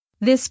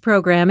This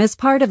program is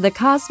part of the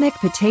Cosmic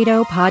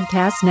Potato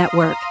Podcast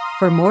Network.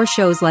 For more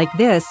shows like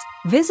this,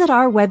 visit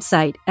our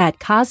website at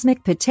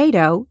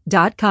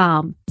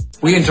cosmicpotato.com.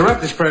 We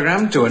interrupt this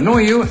program to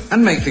annoy you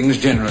and make things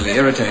generally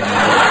irritating.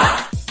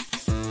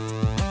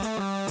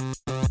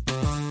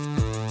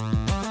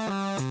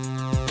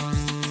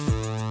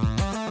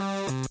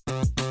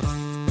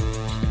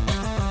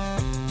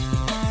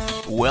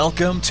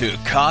 Welcome to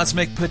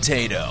Cosmic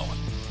Potato,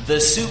 the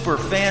Super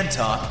Fan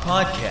Talk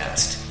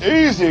podcast.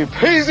 Easy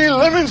peasy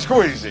lemon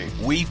squeezy.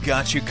 We've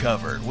got you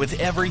covered with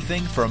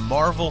everything from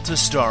Marvel to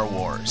Star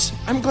Wars.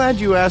 I'm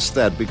glad you asked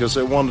that because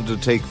I wanted to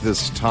take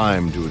this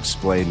time to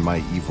explain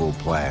my evil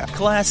plan.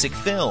 Classic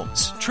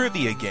films,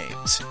 trivia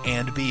games,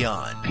 and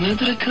beyond. Come out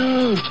to the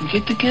coast and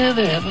get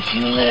together, have a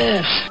few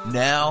laughs.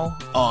 Now,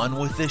 on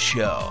with the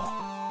show.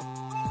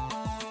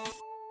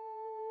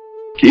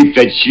 Keep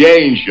the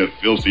change, you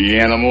filthy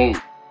animal.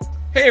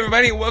 Hey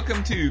everybody,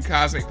 welcome to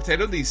Cosmic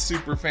Potato, the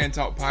Super Fan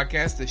Talk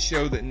podcast, the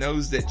show that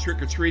knows that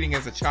trick-or-treating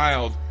as a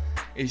child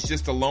is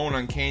just a loan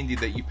on candy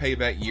that you pay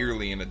back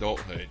yearly in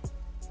adulthood.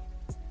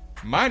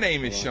 My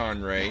name is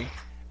Sean Ray,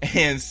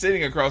 and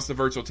sitting across the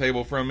virtual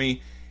table from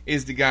me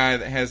is the guy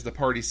that has the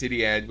Party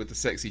City ad with the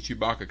sexy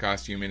Chewbacca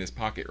costume in his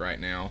pocket right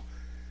now,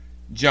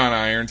 John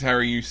Irons. How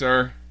are you,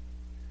 sir?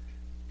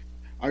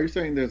 Are you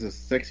saying there's a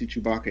sexy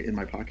Chewbacca in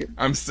my pocket?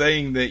 I'm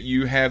saying that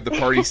you have the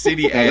Party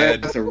City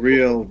ad.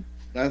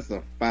 That's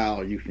a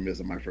foul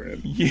euphemism, my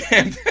friend.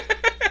 Yeah.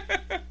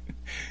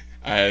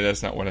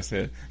 That's not what I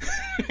said.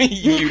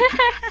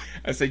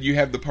 I said you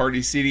have the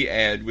Party City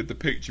ad with the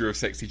picture of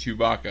sexy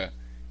Chewbacca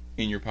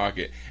in your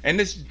pocket. And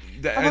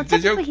the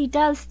joke, he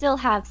does still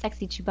have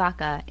sexy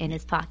Chewbacca in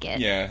his pocket.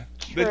 Yeah.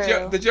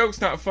 The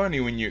joke's not funny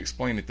when you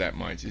explain it that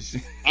much. It's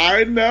just...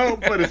 I know,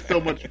 but it's so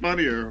much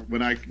funnier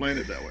when I explain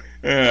it that way.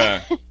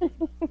 Yeah.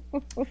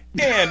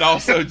 And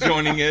also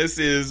joining us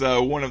is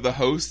one of the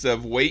hosts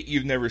of Wait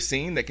You've Never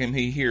Seen that can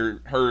be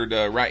heard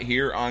right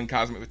here on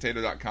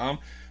CosmicPotato.com,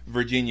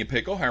 Virginia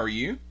Pickle. How are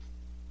you?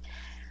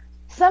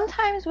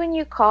 Sometimes when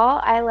you call,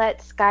 I let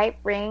Skype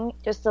ring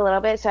just a little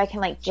bit so I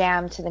can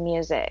jam to the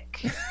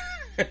music.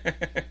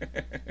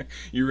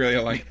 You really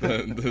like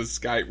the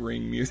Skype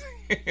ring music.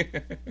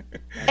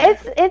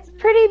 It's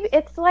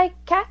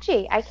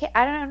catchy.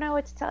 I don't know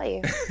what to tell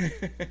you.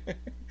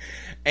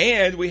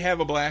 And we have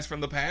a blast from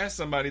the past,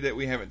 somebody that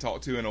we haven't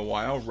talked to in a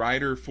while,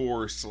 writer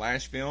for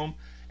Slash Film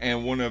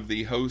and one of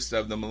the hosts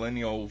of the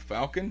Millennial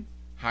Falcon.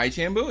 Hi,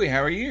 Chambui,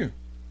 how are you?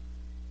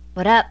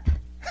 What up?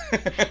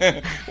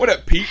 What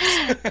up, peeps?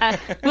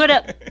 What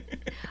up?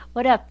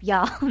 What up,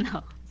 y'all?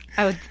 No,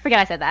 I forget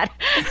I said that.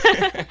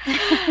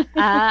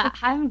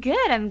 I'm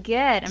good. I'm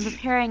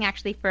preparing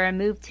actually for a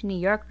move to New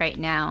York right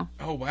now.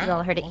 Oh wow! You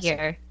all heard it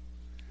here.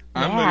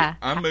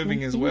 I'm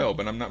moving as well,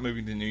 but I'm not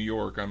moving to New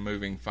York. I'm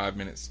moving 5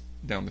 minutes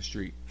down the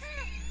street.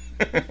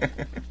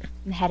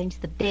 I'm heading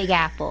to the Big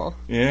Apple.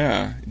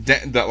 Yeah,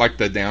 like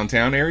the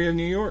downtown area of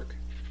New York.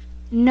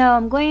 No,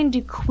 I'm going to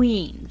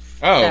Queens.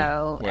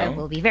 Oh, so it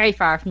will be very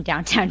far from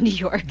downtown New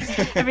York.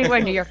 Everywhere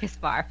in New York is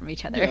far from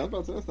each other. Yeah,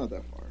 that's not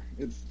that far.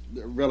 It's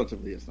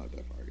not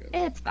that far, I guess.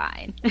 It's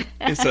fine.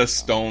 It's a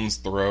stone's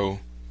throw.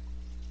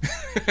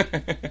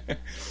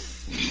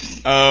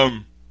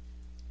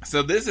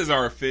 So this is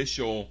our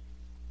official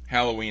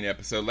Halloween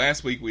episode.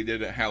 Last week we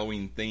did a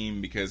Halloween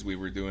theme because we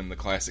were doing the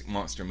classic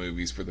monster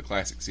movies for the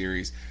classic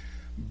series.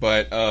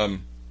 But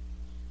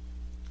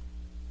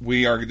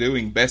we are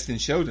doing Best in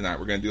Show tonight.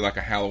 We're going to do like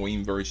a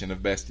Halloween version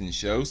of Best in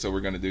Show. So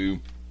we're going to do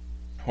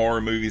horror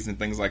movies and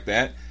things like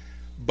that.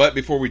 But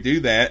before we do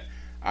that,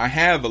 I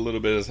have a little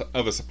bit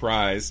of a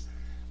surprise.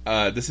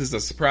 This is a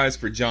surprise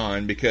for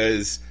John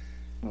because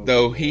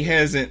though he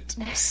hasn't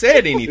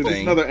said anything... Is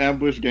this another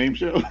ambush game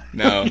show?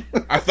 No.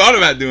 I thought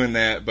about doing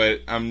that,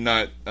 but I'm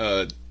not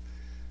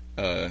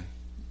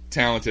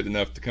talented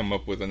enough to come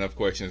up with enough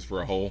questions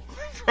for a whole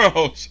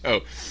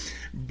show.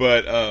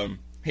 But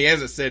he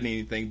hasn't said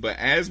anything. But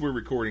as we're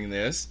recording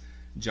this,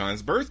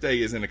 John's birthday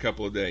is in a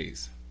couple of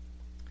days.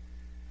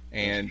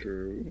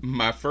 And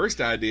my first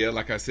idea,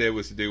 like I said,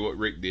 was to do what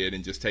Rick did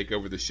and just take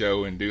over the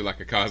show and do like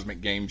a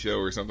cosmic game show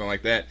or something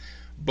like that.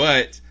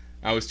 But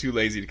I was too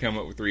lazy to come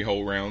up with 3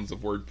 whole rounds of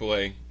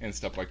wordplay and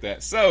stuff like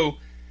that. So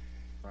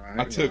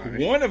I took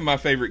one of my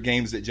favorite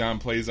games that John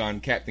plays on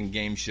Captain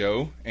Game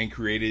Show and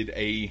created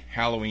a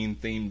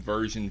Halloween-themed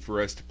version for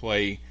us to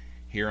play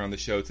here on the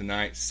show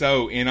tonight.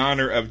 So in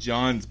honor of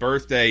John's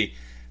birthday,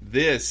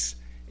 this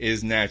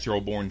is Natural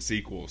Born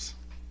Sequels.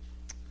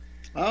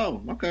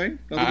 Oh, okay.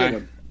 That's a good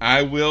one.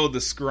 I will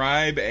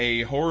describe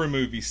a horror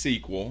movie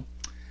sequel.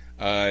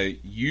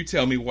 You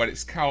tell me what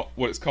it's called.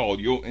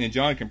 And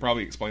John can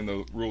probably explain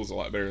the rules a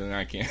lot better than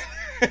I can.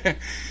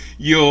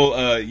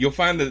 You'll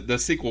find that the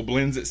sequel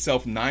blends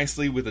itself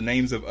nicely with the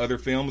names of other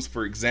films.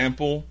 For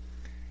example,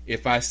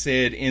 if I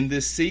said in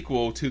this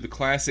sequel to the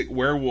classic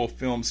werewolf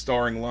film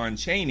starring Lon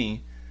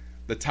Chaney,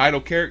 the title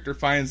character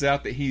finds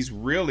out that he's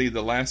really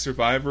the last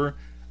survivor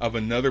of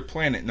another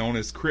planet known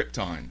as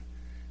Krypton,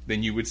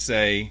 then you would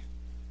say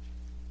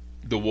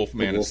The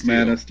Wolfman of Steel.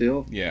 Wolfman of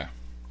Steel? Yeah.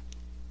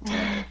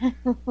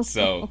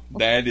 So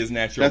that is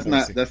natural. That's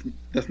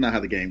not how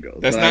the game goes.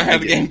 That's not how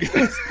the game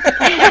goes.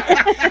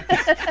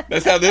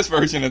 That's how this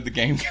version of the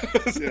game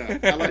goes. Yeah,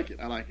 I like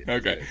it.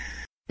 Okay.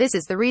 This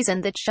is the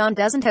reason that Sean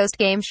doesn't host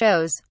game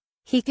shows.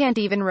 He can't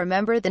even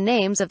remember the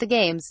names of the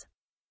games.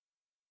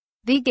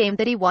 The game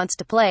that he wants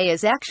to play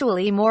is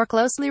actually more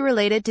closely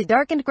related to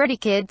dark and gritty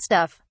kid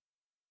stuff.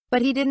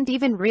 But he didn't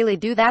even really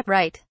do that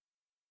right.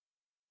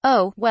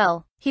 Oh,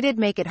 well, he did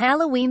make it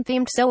Halloween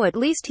themed, so at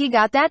least he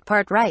got that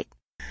part right.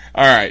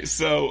 Alright,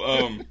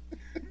 so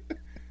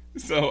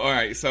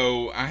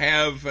I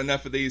have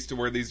enough of these to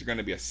where these are going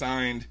to be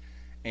assigned,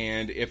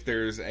 and if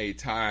there's a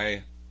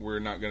tie, we're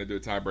not going to do a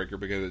tiebreaker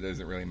because it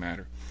doesn't really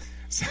matter.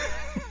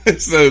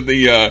 So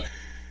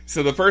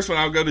the first one,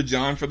 I'll go to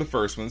John for the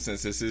first one,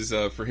 since this is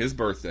for his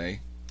birthday.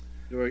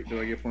 Do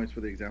I get points for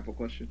the example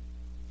question?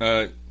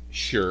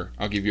 Sure,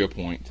 I'll give you a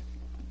point.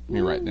 Let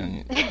me write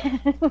down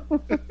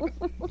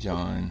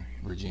John,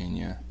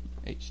 Virginia,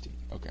 HT.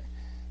 Okay,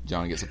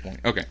 John gets a point.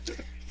 Okay,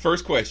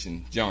 first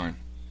question, John.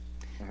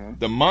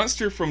 The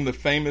monster from the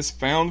famous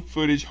found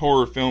footage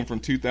horror film from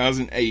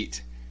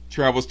 2008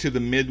 travels to the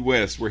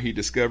Midwest, where he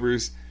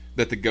discovers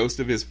that the ghost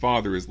of his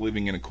father is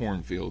living in a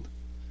cornfield.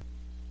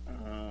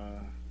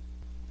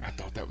 I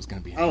thought that was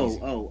going to be easy.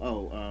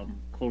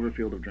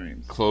 Cloverfield of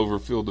Dreams.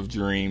 Cloverfield of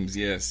Dreams,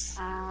 yes.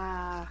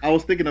 I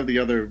was thinking of the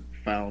other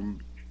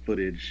found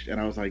footage,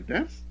 and I was like,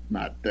 that's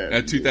not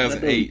that.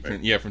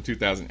 2008. From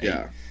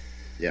 2008.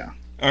 Yeah.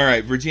 All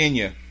right,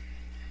 Virginia.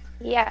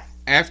 Yes.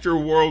 After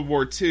World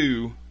War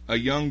II, a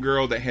young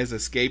girl that has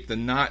escaped the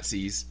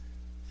Nazis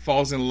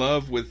falls in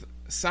love with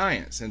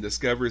science and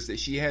discovers that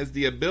she has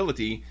the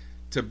ability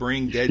to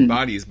bring dead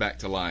bodies back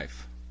to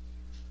life.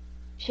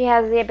 She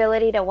has the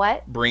ability to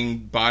what?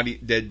 Bring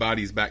dead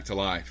bodies back to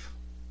life.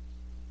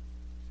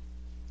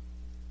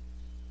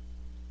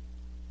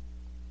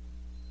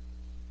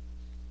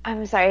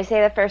 I'm sorry,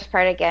 say the first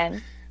part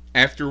again.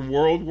 After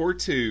World War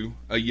II,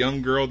 a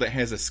young girl that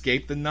has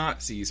escaped the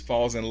Nazis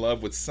falls in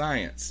love with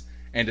science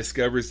and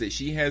discovers that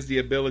she has the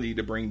ability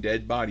to bring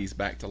dead bodies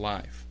back to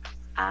life.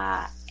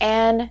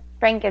 Anne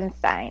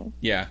Frankenstein.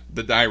 Yeah,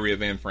 The Diary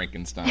of Anne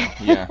Frankenstein.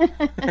 Yeah.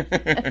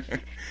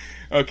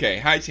 Okay,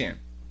 Hi Chan.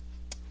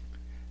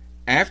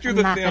 I'm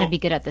not going to be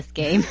good at this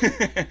game.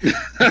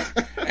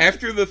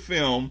 After the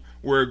film,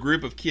 where a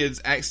group of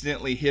kids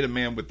accidentally hit a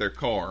man with their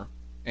car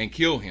and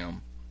kill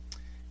him,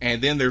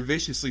 and then they're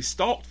viciously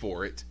stalked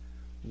for it,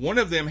 one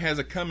of them has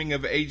a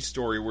coming-of-age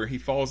story where he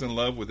falls in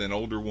love with an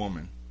older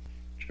woman.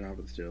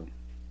 Charlotte Still.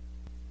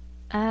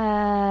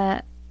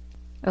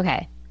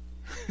 Okay.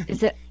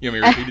 Is it? You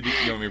want me to repeat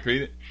it? You want me to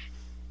repeat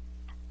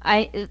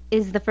it?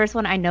 Is the first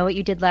one I Know What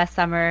You Did Last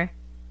Summer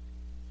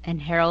and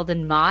Harold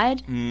and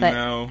Maude?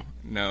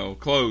 No,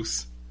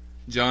 close.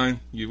 John,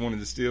 you wanted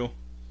to steal?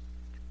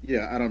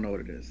 Yeah, I don't know what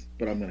it is,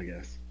 but I'm gonna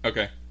guess.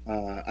 Okay.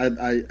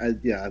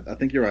 I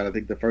think you're right. I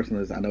think the first one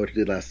is I Know What You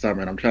Did Last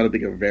Summer, and I'm trying to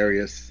think of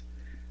various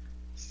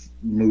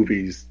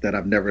movies that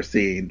I've never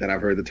seen that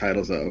I've heard the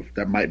titles of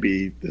that might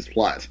be this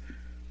plot.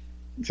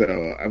 So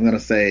I'm gonna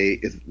say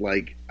it's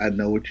like I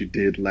Know What You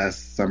Did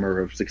Last Summer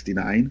of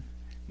 '69.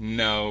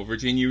 No,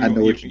 Virginia. I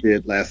Know What You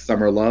Did Last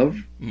Summer, Love.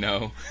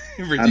 No,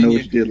 Virginia. I Know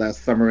What You Did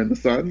Last Summer in the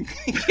Sun.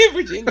 Give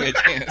Virginia a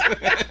chance.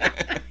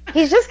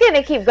 He's just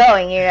gonna keep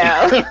going, you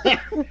know.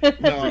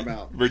 No, I'm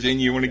out.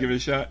 Virginia, you want to give it a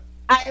shot?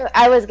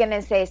 I was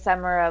gonna say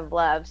Summer of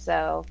Love,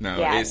 so no.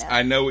 Yeah, it's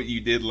I Know What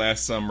You Did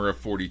Last Summer of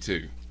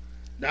 '42.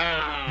 No.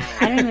 I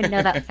don't even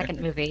know that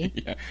second movie.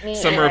 Yeah.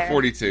 Summer of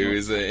 '42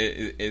 is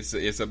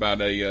it's about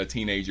a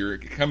teenager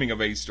coming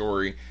of age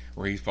story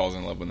where he falls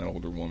in love with an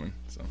older woman.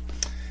 So,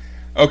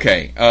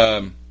 okay,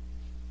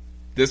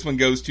 this one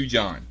goes to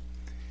John.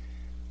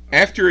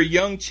 After a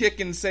young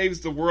chicken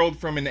saves the world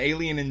from an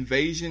alien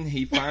invasion,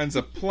 he finds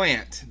a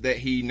plant that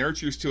he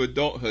nurtures to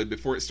adulthood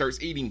before it starts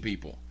eating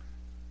people.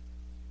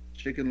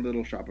 Chicken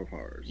Little Shop of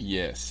Horrors.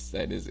 Yes,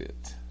 that is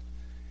it.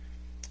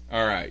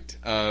 All right,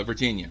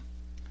 Virginia.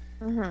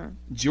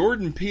 Mm-hmm.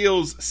 Jordan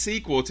Peele's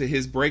sequel to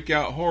his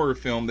breakout horror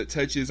film that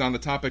touches on the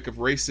topic of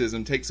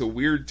racism takes a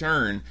weird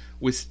turn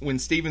when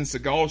Steven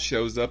Seagal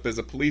shows up as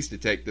a police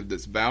detective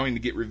that's vowing to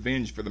get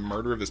revenge for the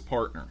murder of his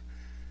partner.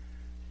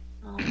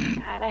 Oh my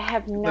god, I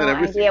have no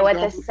idea what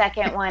the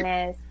second one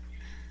is.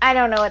 I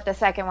don't know what the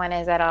second one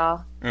is at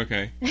all.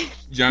 Okay.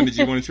 John, did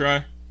you want to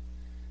try?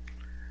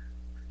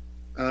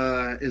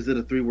 Is it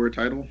a 3-word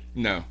title?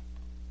 No.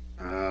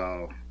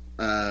 Oh.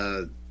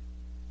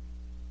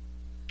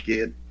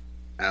 Get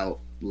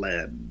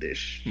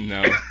Outlandish.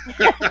 No.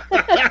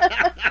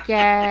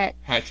 Get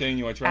Hi, Chain,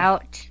 you want to try?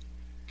 out.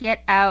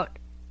 Get Out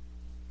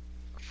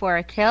for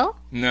a Kill?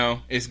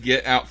 No, it's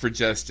Get Out for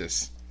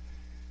Justice.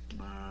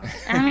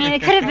 I mean,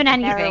 it could have been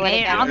anything.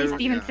 would've All these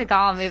Steven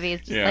Seagal movies.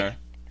 Just Yeah.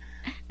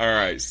 All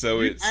right,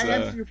 so it's... I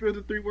asked you for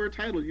the 3-word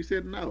title. You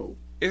said no.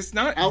 It's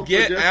not Out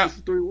Get for Justice Out. is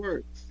 3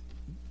 words.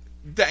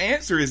 The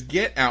answer is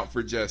Get Out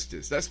for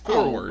Justice. That's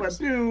 4 words.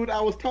 But dude,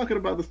 I was talking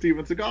about the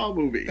Steven Seagal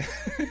movie.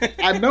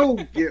 I know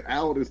Get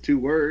Out is 2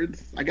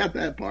 words. I got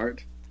that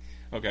part.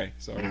 Okay,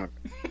 sorry.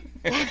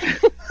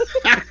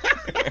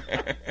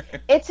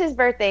 It's his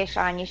birthday,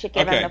 Sean. You should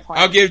give him the point.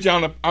 I'll give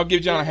John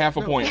a half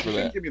a point for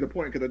that. Give me the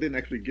point because I didn't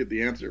actually get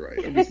the answer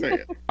right. I'm just saying.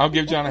 I'll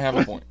give John a half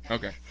a point.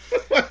 Okay.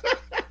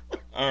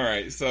 All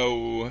right.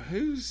 So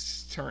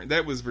whose turn?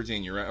 That was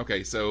Virginia, right?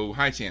 Okay. So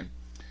Hai Chan.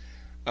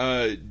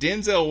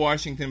 Denzel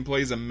Washington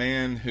plays a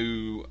man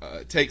who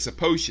takes a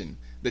potion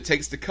that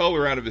takes the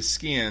color out of his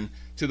skin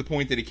to the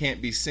point that he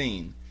can't be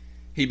seen.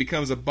 He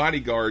becomes a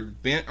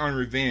bodyguard bent on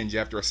revenge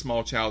after a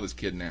small child is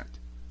kidnapped.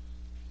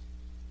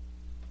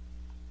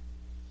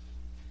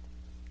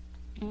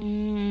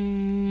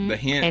 The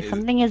hint is...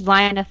 something is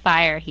Line of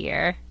Fire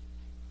here.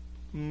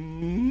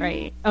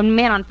 Right. Oh,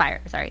 Man on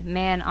Fire. Sorry.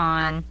 Man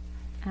on...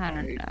 I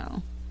don't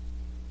know.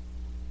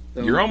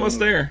 You're almost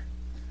there.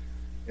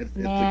 It's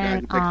the guy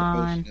who takes the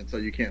potion, and so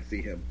you can't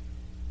see him.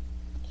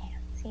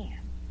 Can't see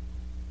him.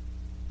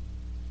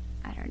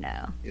 I don't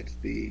know. It's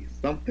the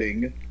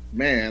something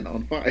Man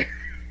on Fire.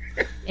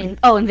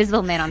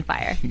 Invisible Man on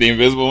Fire. The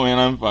Invisible Man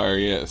on Fire,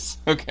 yes.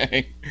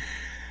 Okay.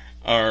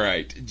 All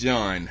right.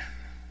 John.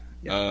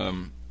 Yeah.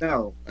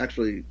 No,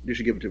 actually, you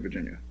should give it to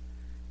Virginia.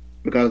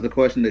 Because the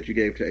question that you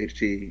gave to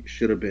HT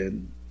should have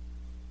been...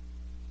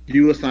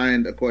 You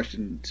assigned a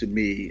question to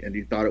me, and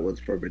you thought it was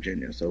for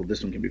Virginia, so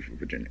this one can be for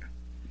Virginia.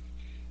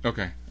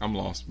 Okay, I'm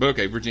lost. But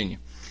okay, Virginia.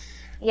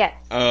 Yes.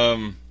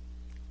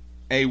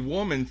 A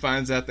woman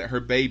finds out that her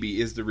baby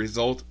is the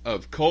result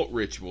of cult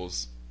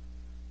rituals.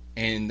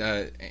 And,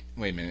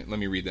 wait a minute, let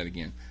me read that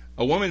again.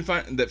 A woman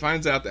that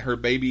finds out that her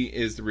baby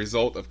is the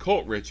result of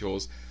cult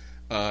rituals,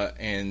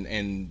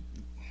 and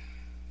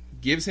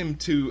gives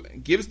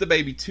the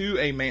baby to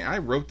a man. I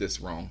wrote this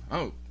wrong.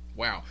 Oh,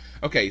 wow.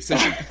 Okay, so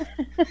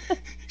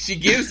she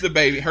gives the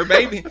baby. Her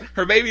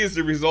baby is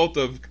the result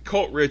of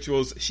cult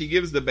rituals. She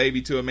gives the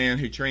baby to a man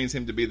who trains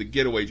him to be the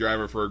getaway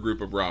driver for a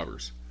group of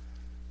robbers.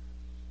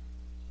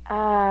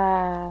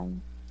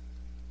 I'm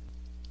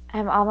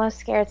almost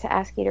scared to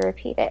ask you to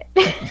repeat it.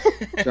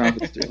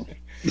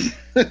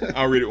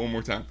 I'll read it one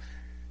more time.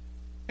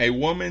 A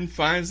woman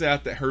finds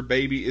out that her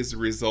baby is the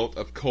result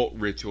of cult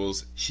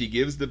rituals. She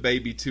gives the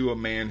baby to a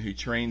man who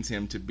trains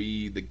him to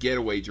be the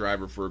getaway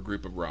driver for a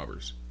group of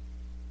robbers.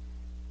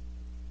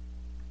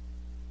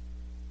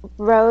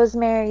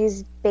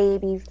 Rosemary's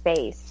Baby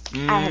Face.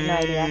 I have no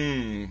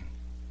idea.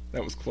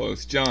 That was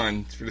close.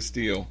 John, for the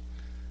steal.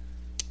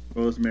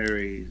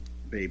 Rosemary's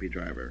Baby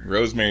Driver.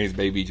 Rosemary's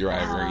Baby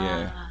Driver,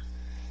 yeah.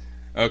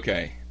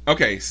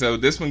 Okay, so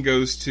this one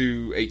goes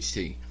to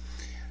HT.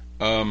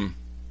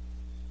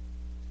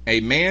 A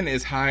man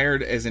is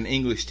hired as an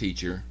English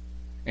teacher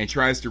and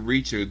tries to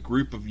reach a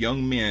group of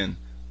young men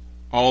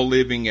all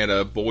living at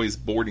a boys'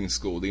 boarding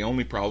school. The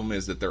only problem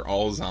is that they're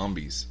all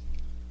zombies.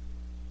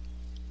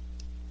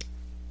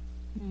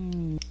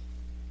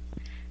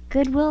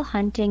 Good Will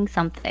Hunting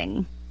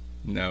something.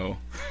 No.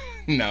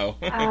 No.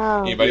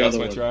 Oh. Anybody else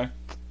want to try?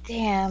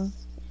 Damn.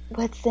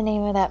 What's the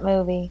name of that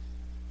movie?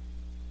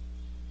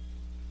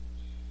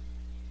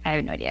 I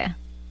have no idea.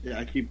 Yeah,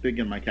 I keep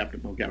thinking my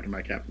Captain.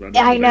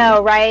 I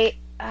know, right?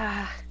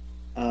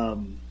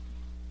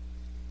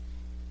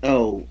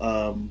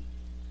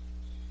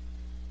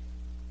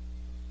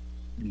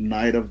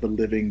 Night of the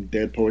Living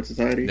Dead Poet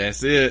Society.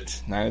 That's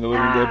it. Night of the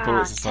Living Dead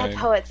Poet Society.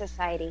 Dead Poet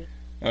Society.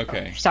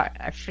 Okay. Oh, sorry,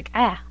 I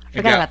forgot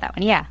about that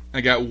one. Yeah. I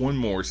got one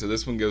more, so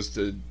this one goes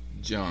to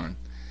John.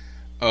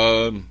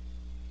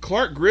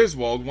 Clark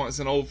Griswold wants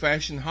an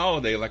old-fashioned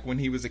holiday like when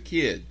he was a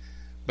kid,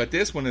 but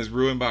this one is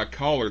ruined by a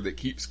caller that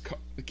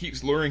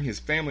keeps luring his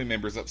family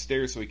members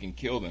upstairs so he can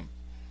kill them.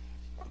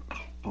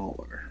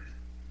 Caller.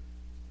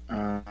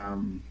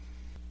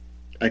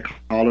 A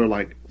caller,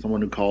 like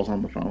someone who calls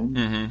on the phone.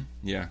 Mm-hmm.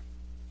 Yeah.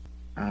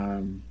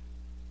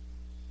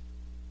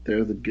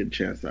 There's a good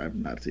chance I have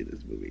not seen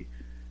this movie.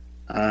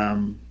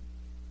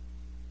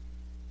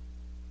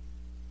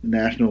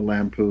 National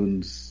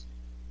Lampoon's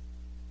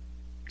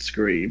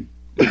Scream.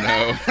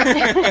 No.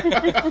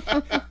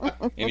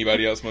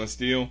 Anybody else want to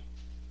steal?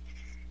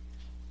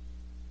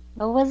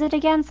 What was it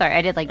again? Sorry,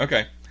 I did like...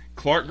 Okay.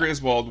 Clark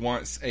Griswold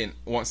wants an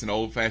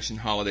old-fashioned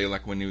holiday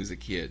like when he was a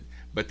kid.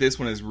 But this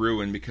one is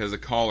ruined because a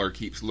caller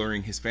keeps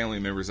luring his family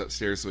members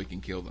upstairs so he can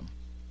kill them.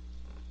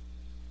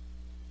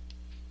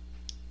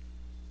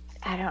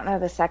 I don't know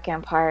the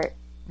second part.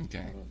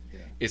 Okay.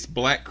 It's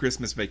Black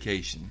Christmas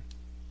Vacation.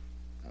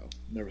 Oh,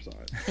 never saw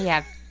it.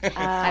 Yeah.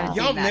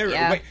 Y'all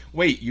never...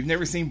 Wait, you've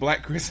never seen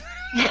Black Christmas?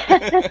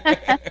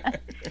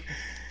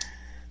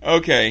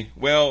 Okay,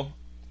 well...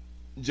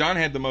 John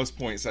had the most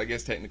points, so I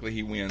guess technically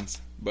he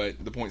wins,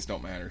 but the points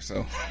don't matter,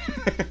 so...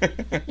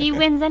 He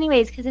wins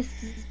anyways, because it's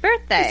his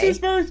birthday. It's his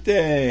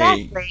birthday!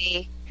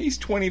 Exactly. He's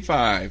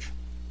 25.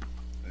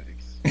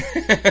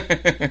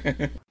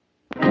 Thanks.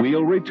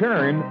 We'll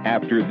return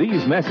after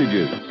these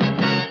messages.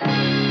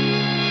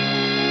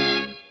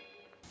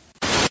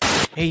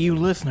 Hey, you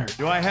listener.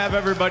 Do I have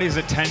everybody's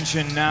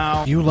attention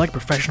now? Do you like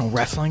professional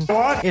wrestling?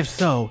 What? If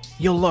so,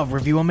 you'll love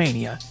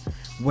Review-O-Mania,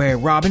 where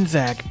Rob and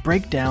Zach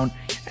break down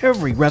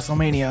every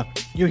WrestleMania.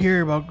 You'll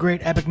hear about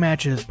great epic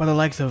matches by the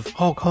likes of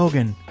Hulk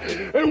Hogan,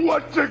 And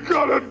what you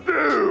gonna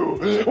do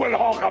when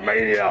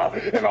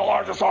Hulkamania and the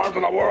largest arms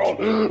in the world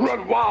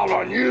run wild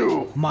on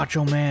you?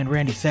 Macho Man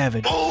Randy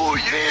Savage. Oh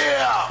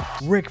yeah!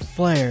 Ric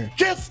Flair.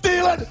 Get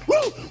stealing,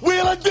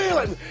 wheeling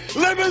dealing,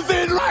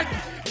 limousine riding,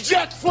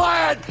 jet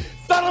flying,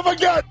 son of a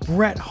gun!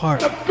 Bret Hart.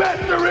 The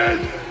best there is,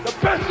 the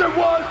best there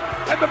was,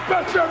 and the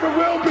best there ever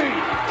will be!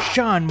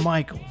 Shawn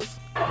Michaels.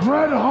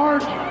 Bret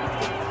Hart,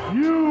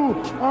 you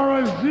are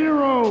a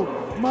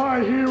zero, my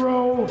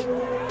hero.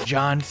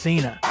 John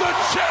Cena. The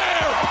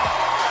champ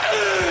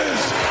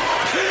is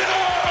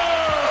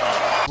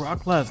here!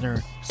 Brock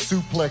Lesnar.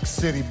 Suplex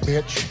City,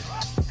 bitch.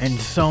 And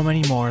so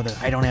many more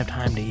that I don't have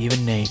time to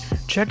even name.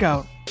 Check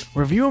out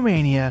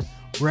Reviewmania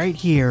right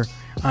here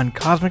on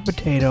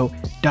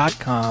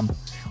CosmicPotato.com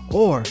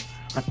or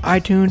on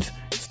iTunes,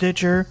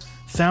 Stitcher,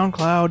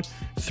 SoundCloud,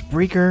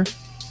 Spreaker.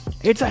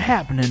 It's a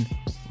happening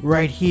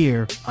right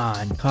here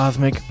on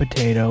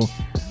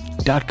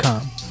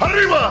CosmicPotato.com.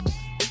 Arriba!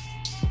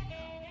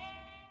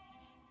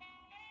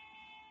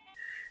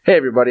 Hey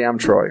everybody, I'm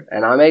Troy.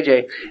 And I'm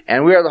AJ.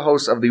 And we are the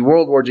hosts of the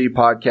World War G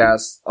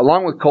podcast,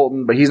 along with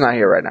Colton, but he's not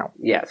here right now.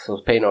 Yeah,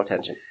 so pay no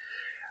attention.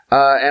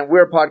 And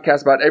we're a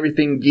podcast about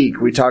everything geek.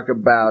 We talk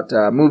about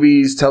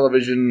movies,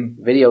 television,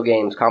 video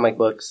games, comic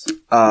books.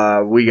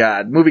 We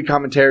got movie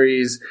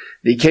commentaries,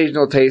 the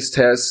occasional taste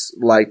tests,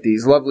 like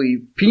these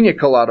lovely pina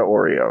colada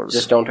Oreos.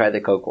 Just don't try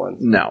the Coke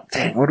ones. No.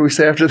 Dang, what do we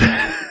say after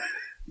that?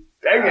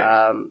 Dang it.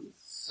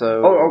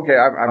 Okay,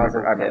 I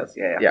remember.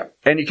 Yeah.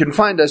 And you can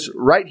find us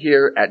right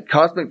here at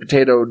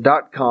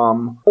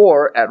CosmicPotato.com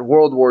or at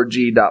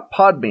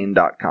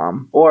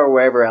WorldWarG.podbean.com. Or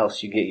wherever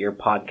else you get your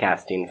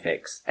podcasting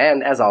fix.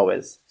 And as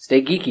always,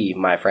 stay geeky,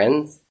 my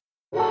friends.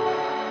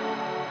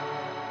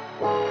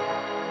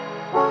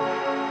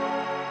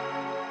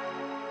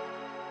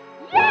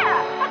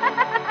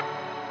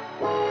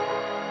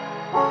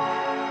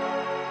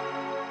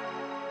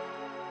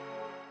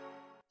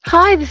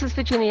 Hi, this is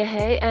Virginia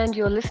Hay, and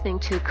you're listening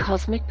to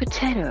Cosmic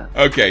Potato.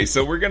 Okay,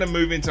 so we're going to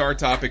move into our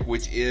topic,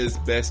 which is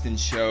Best in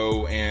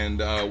Show, and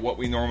what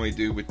we normally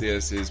do with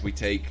this is we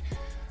take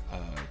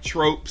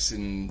tropes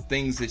and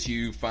things that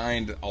you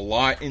find a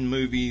lot in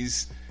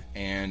movies,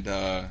 and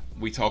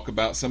we talk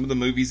about some of the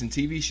movies and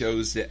TV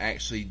shows that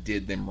actually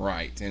did them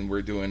right. And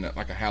we're doing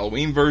like a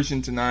Halloween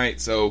version tonight,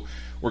 so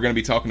we're going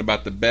to be talking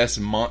about the best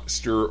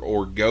monster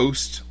or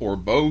ghost or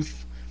both.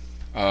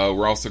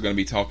 We're also going to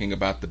be talking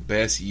about the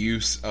best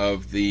use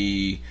of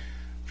the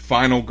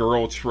final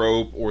girl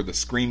trope or the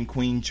scream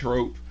queen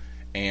trope.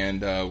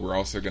 And we're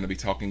also going to be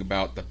talking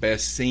about the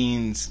best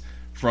scenes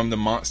from the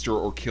monster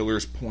or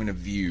killer's point of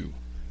view.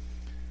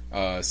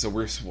 So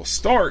we'll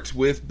start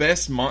with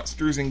best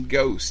monsters and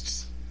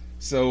ghosts.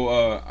 So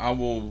I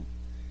will...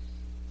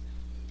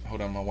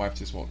 Hold on, my wife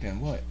just walked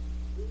in. What?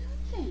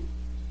 Nothing.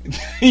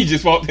 You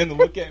just walked in to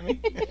look at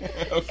me?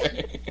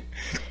 Okay.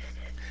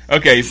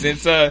 Okay,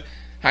 since...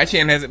 Hi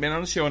Chan hasn't been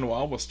on the show in a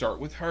while. We'll start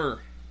with her.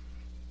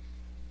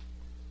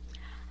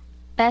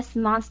 Best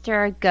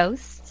monster or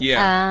ghost?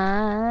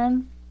 Yeah.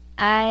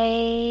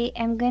 I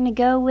am going to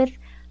go with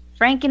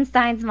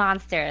Frankenstein's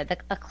monster,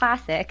 a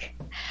classic,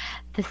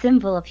 the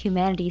symbol of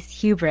humanity's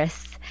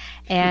hubris,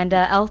 and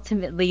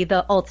ultimately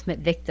the ultimate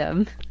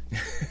victim.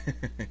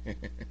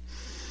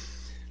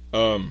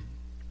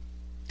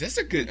 That's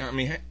a good. I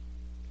mean,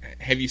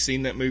 have you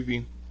seen that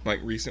movie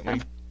like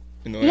recently?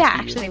 Yeah, I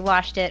actually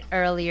watched it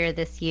earlier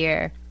this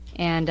year,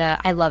 and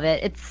I love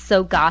it. It's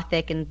so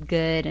gothic and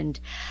good and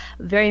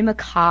very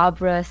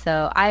macabre,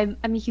 so I'm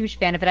a huge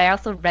fan of it. I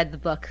also read the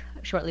book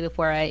shortly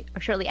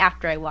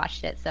after I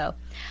watched it, so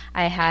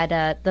I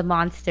had the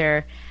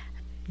monster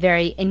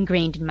very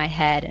ingrained in my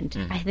head,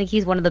 and I think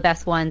he's one of the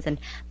best ones. And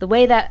the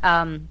way that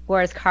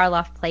Boris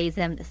Karloff plays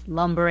him, this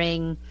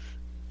lumbering,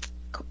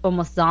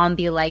 almost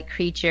zombie-like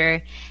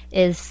creature,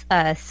 is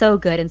so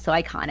good and so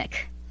iconic.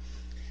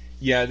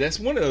 Yeah, that's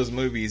one of those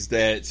movies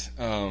that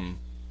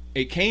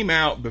it came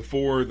out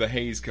before the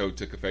Hays Code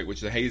took effect,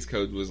 which the Hays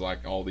Code was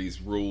like all these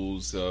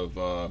rules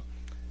of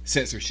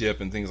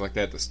censorship and things like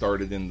that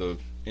started in the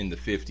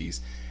 50s.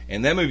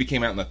 And that movie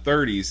came out in the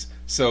 30s,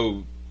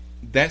 so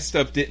that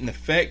stuff didn't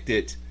affect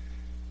it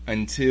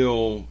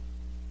until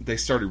they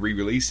started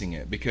re-releasing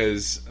it,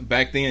 because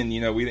back then, they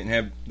didn't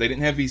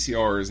have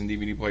VCRs and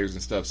DVD players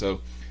and stuff. So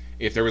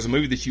if there was a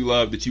movie that you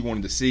loved that you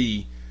wanted to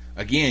see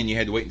again, you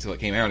had to wait until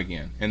it came out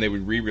again, and they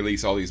would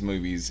re-release all these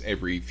movies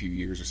every few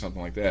years or something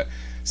like that.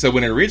 So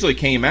when it originally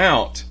came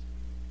out,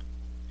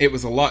 it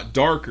was a lot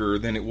darker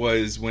than it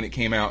was when it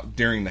came out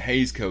during the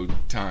Hays Code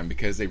time,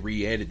 because they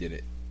re-edited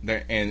it.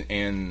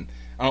 And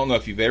I don't know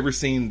if you've ever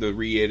seen the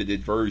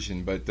re-edited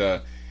version, but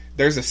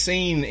there's a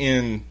scene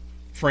in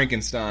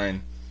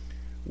Frankenstein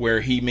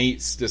where he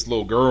meets this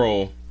little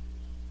girl,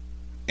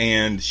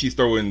 and she's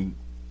throwing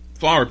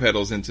flower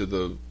petals into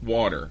the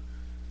water.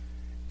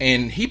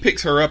 And he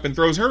picks her up and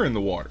throws her in the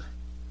water.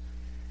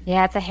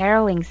 Yeah, it's a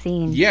harrowing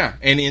scene. Yeah,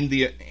 and in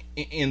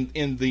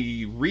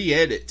the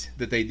re-edit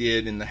that they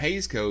did in the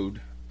Hays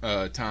Code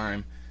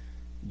time,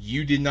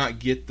 you did not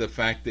get the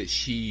fact that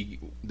he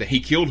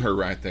killed her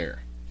right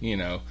there.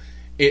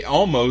 It it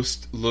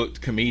almost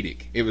looked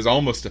comedic. It was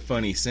almost a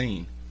funny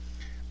scene.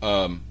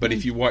 But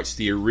if you watch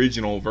the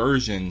original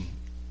version,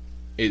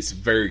 it's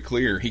very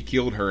clear he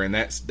killed her, and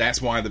that's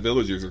why the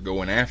villagers are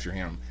going after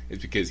him.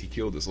 It's because he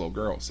killed this little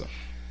girl. So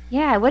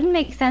yeah, it wouldn't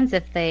make sense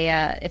if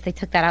they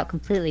took that out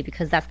completely,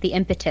 because that's the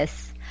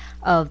impetus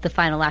of the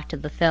final act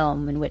of the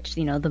film, in which,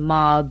 you know, the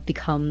mob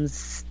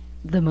becomes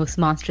the most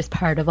monstrous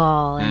part of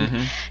all,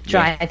 and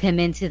drive him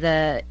into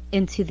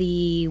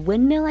the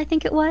windmill, I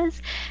think it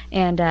was.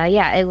 And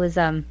it was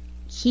there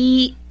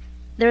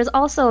was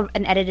also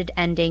an edited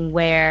ending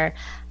where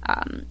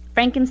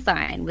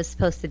Frankenstein was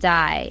supposed to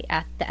die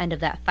at the end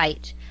of that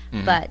fight,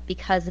 but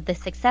because of the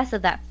success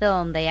of that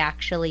film, they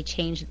actually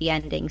changed the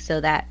ending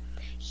so that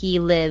he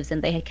lives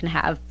and they can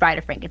have Bride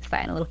of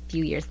Frankenstein a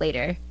few years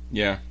later.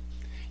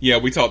 Yeah,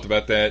 we talked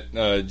about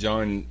that,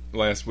 John,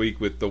 last week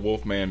with the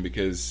Wolfman,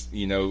 because,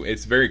 you know,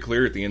 it's very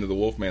clear at the end of the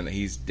Wolfman that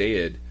he's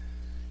dead,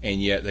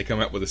 and yet they come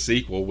out with a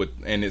sequel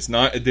and it's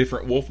not a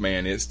different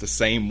Wolfman, it's the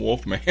same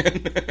Wolfman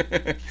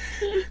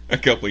a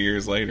couple of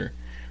years later,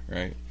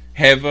 right?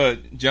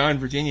 John,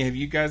 Virginia, have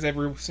you guys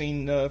ever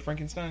seen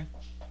Frankenstein?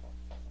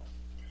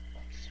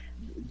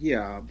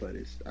 Yeah, but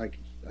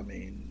I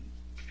mean,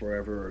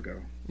 forever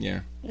ago.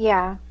 Yeah.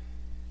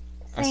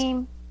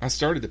 Same. I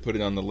started to put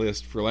it on the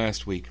list for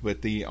last week,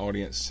 but the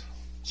audience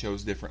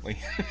chose differently.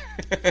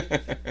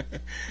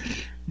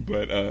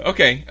 But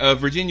okay,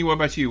 Virginia, what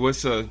about you?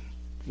 What's a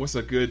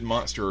good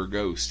monster or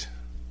ghost?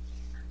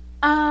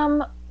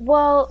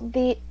 Well,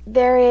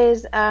 there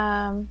is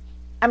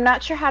I'm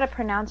not sure how to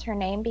pronounce her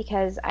name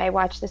because I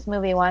watched this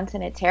movie once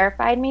and it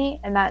terrified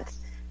me, and that's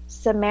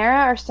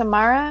Samara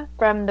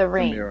from The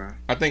Ring. Samara.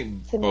 I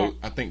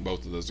think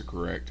both of those are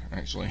correct,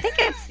 actually. I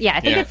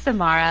think it's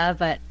Samara,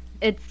 but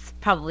it's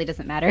probably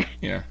doesn't matter.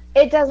 Yeah.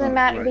 It doesn't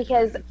matter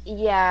because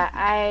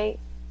I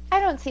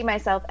don't see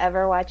myself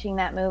ever watching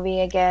that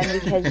movie again,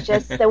 because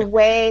just the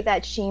way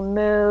that she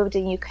moved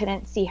and you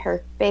couldn't see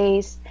her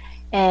face,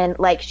 and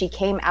like she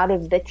came out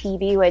of the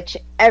TV, which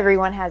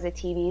everyone has a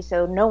TV,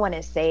 so no one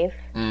is safe.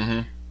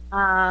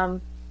 I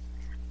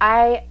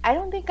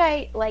don't think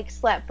I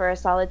slept for a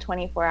solid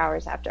 24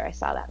 hours after I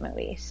saw that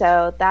movie.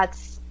 So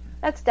that's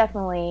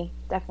definitely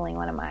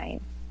one of mine.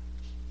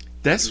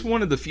 That's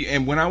one of the few.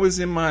 And when I was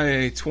in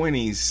my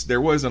 20s, there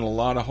wasn't a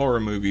lot of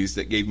horror movies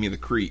that gave me the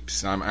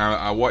creeps.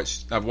 I've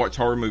watched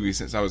horror movies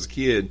since I was a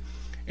kid,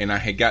 and I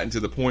had gotten to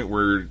the point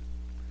where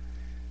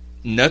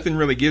nothing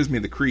really gives me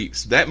the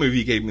creeps. That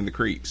movie gave me the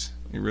creeps.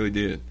 It really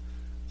did.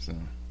 So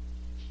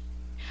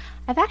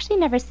I've actually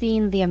never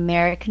seen the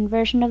American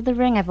version of The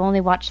Ring. I've only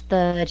watched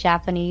the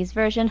Japanese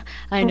version.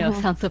 I know,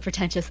 it sounds so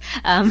pretentious,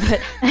 but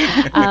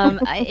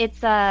it's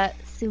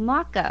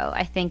Sumako,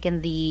 I think,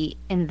 in the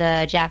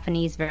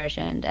Japanese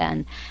version,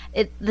 and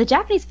the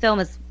Japanese film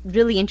is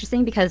really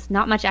interesting because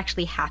not much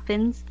actually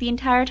happens the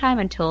entire time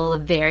until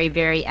the very,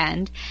 very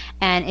end,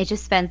 and it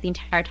just spends the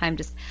entire time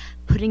just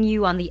putting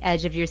you on the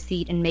edge of your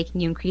seat and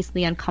making you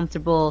increasingly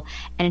uncomfortable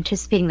and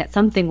anticipating that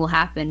something will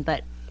happen.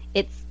 But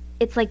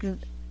it's like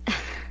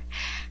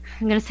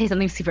I'm going to say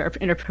something super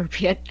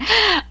inappropriate.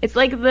 It's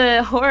like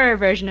the horror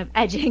version of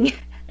Edging.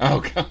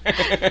 Oh, God.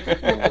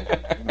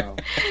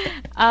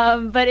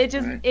 But it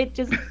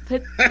just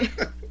puts...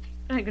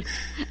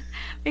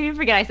 Maybe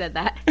forget I said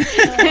that.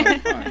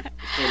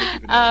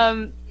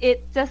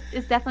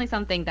 It's definitely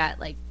something that,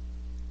 like,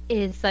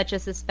 is such a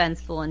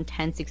suspenseful,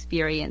 intense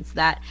experience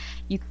that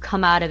you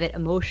come out of it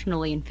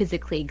emotionally and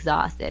physically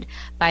exhausted.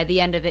 By the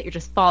end of it, you're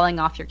just falling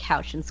off your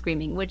couch and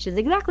screaming, which is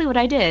exactly what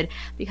I did,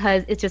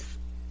 because it's just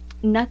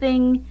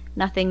nothing,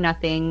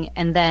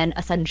 and then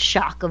a sudden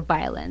shock of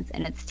violence,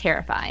 and it's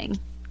terrifying.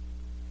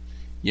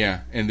 Yeah,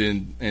 and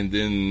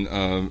then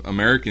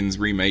Americans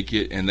remake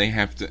it, and they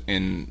have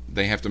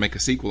to make a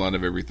sequel out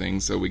of everything.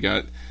 So we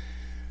got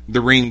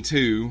The Ring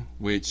 2,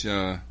 which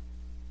The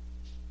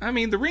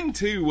Ring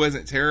 2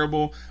 wasn't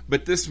terrible,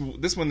 but this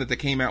one that they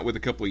came out with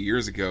a couple of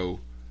years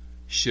ago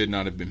should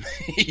not have been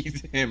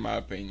made, in my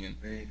opinion.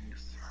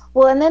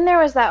 Well, and then there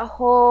was that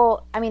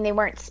whole, they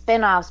weren't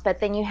spin-offs,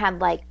 but then you had,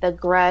 like, The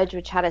Grudge,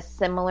 which had a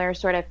similar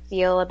sort of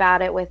feel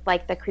about it, with,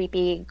 like, the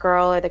creepy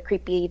girl or the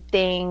creepy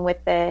thing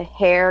with the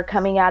hair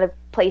coming out of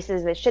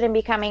places that shouldn't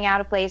be coming out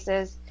of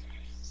places.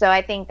 So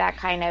I think that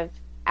kind of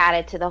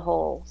added to the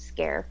whole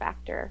scare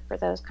factor for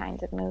those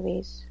kinds of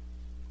movies.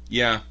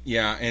 Yeah,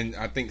 and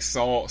I think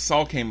Saw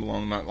came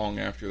along not long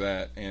after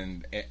that,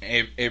 and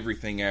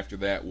everything after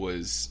that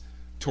was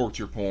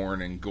torture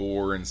porn and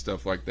gore and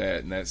stuff like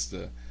that, and that's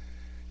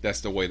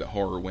the way that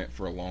horror went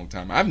for a long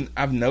time.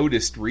 I've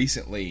noticed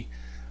recently,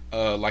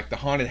 like the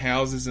haunted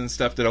houses and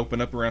stuff that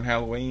open up around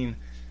Halloween,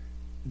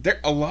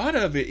 a lot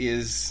of it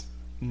is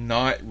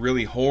not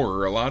really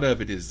horror. A lot of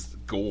it is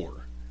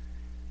gore.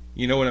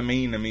 You know what I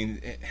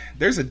mean?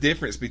 There's a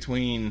difference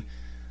between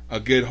a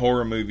good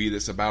horror movie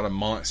that's about a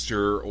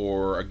monster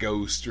or a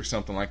ghost or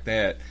something like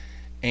that,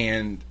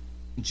 and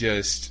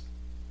let's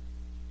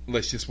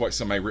just watch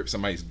somebody rip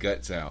somebody's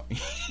guts out.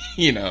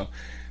 You know?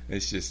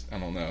 It's just, I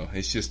don't know.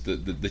 It's just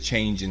the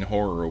change in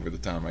horror over the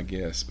time, I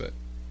guess. But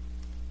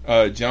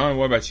John,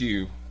 what about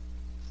you?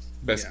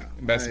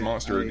 Best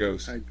monster or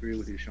ghost. I agree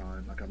with you,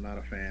 Sean. Like, I'm not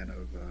a fan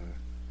of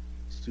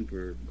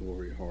super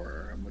gory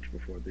horror. I'm much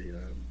before the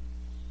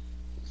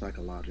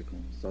psychological.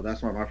 So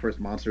that's why my first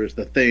monster is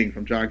The Thing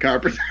from John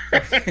Carpenter.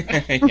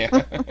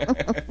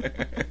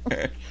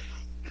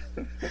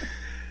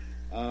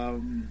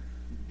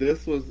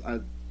 This was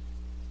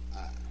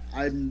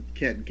I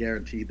can't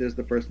guarantee this is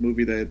the first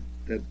movie that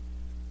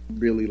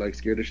really like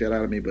scared the shit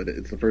out of me, but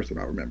it's the first one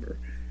I remember.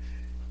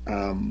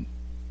 And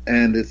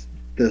it's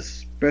the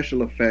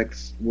special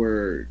effects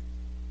were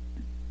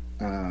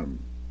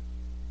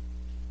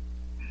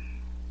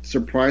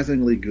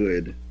surprisingly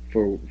good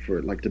for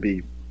like to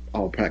be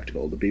all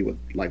practical, to be what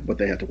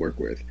they had to work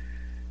with.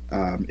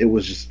 It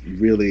was just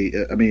really,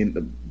 I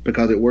mean,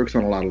 because it works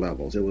on a lot of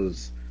levels. It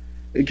was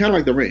kind of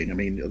like The Ring. I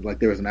mean, like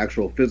there was an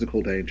actual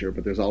physical danger,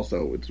 but there's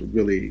also, it's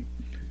really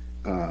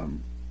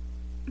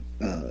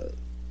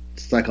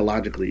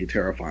psychologically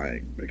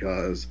terrifying,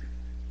 because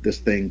this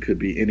thing could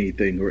be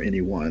anything or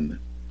anyone,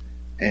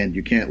 and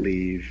you can't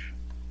leave,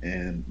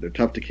 and they're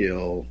tough to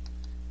kill,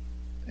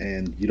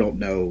 and you don't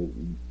know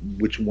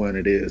which one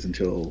it is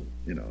until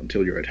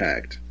you're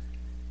attacked,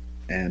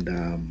 and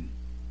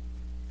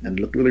it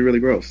looked really, really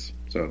gross.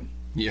 So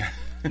yeah.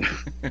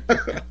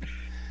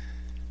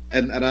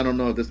 And I don't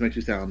know if this makes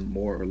you sound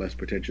more or less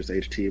pretentious,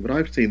 HT, but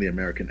I've seen the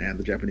American and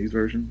the Japanese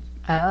versions.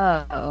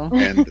 Oh,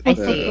 and I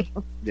see.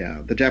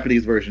 Yeah, the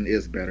Japanese version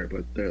is better,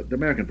 but the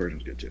American version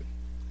is good too.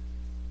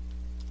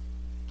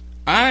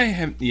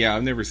 I've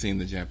never seen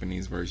the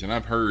Japanese version.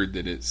 I've heard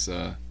that it's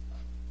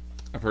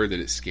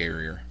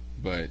scarier,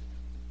 but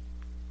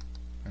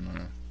I don't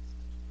know.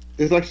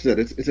 It's like I said,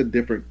 it's a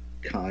different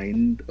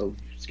kind of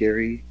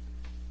scary.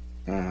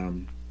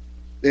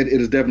 It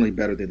is definitely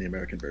better than the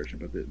American version,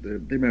 but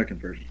the American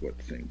version is what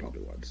the thing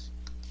probably was.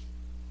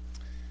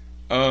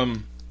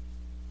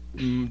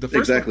 The first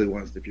exactly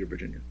once if you're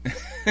Virginia.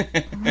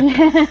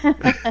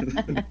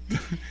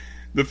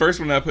 The first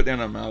one I put down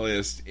on my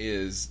list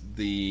is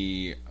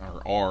the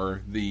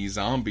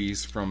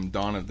zombies from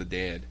Dawn of the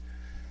Dead.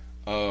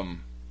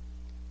 Dawn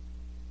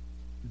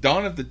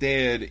of the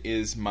Dead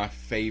is my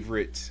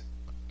favorite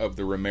of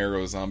the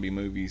Romero zombie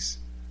movies,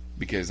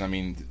 because I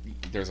mean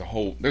there's a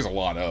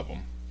lot of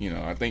them. You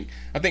know, I think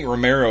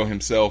Romero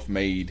himself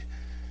made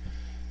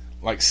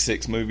like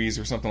 6 movies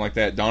or something like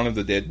that. Dawn of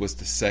the Dead was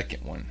the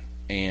second one,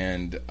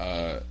 and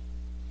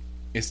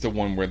it's the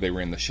one where they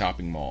were in the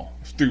shopping mall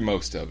through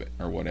most of it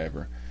or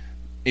whatever.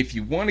 If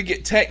you want to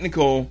get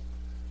technical,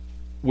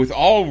 with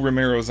all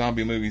Romero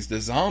zombie movies, the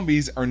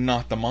zombies are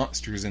not the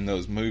monsters in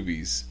those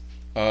movies.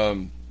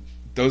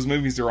 Those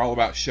movies are all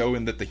about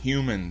showing that the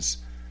humans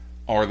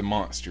are the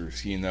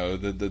monsters. You know,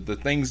 the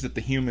things that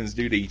the humans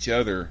do to each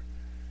other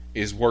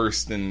is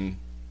worse than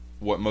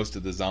what most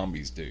of the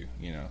zombies do.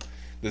 You know,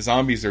 the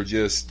zombies are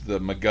just the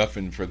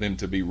MacGuffin for them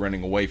to be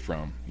running away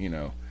from. You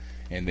know,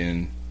 and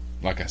then,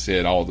 like I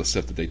said, all the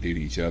stuff that they do to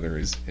each other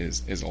is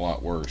a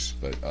lot worse.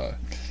 But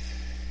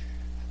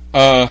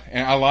and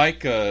I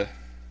like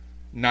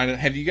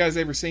have you guys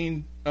ever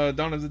seen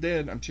Dawn of the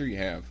Dead? I'm sure you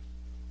have.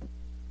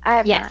 I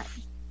have not.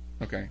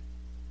 Okay,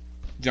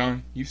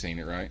 John, you've seen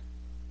it, right?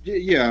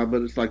 Yeah,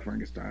 but it's like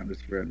Frankenstein.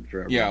 It's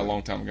forever. Yeah, a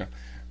long time ago.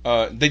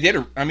 They did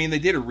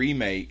a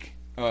remake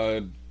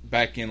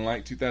back in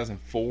like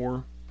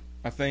 2004,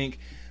 I think,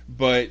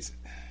 but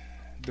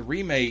the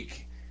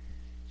remake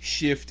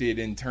shifted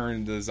and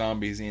turned the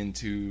zombies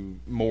into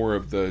more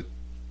of the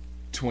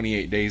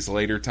 28 Days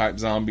Later type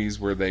zombies,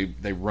 where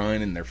they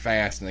run and they're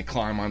fast and they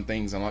climb on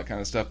things and all that kind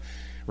of stuff.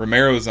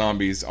 Romero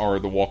zombies are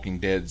the Walking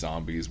Dead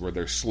zombies, where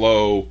they're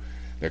slow,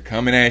 they're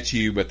coming at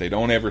you, but they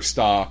don't ever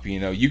stop. You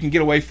know, you can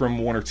get away from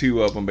 1 or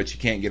 2 of them, but you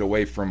can't get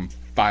away from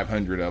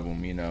 500 of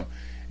them. You know.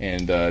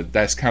 And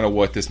that's kind of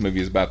what this movie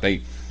is about.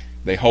 They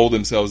hold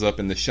themselves up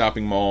in the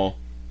shopping mall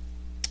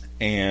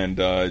and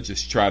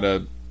just try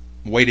to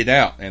wait it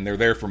out. And they're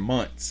there for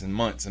months and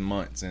months and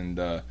months.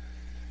 And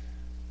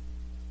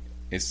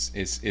it's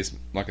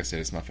like I said,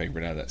 it's my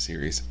favorite out of that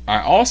series.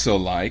 I also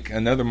like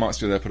another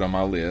monster that I put on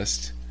my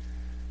list.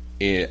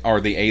 Are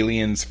the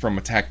aliens from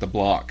Attack the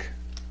Block,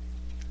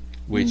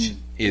 which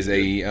is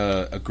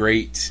a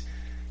great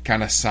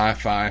kind of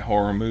sci-fi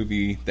horror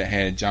movie that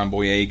had John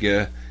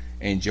Boyega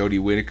and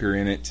Jodie Whittaker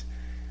in it.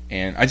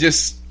 And I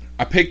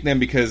picked them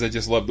because I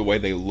just love the way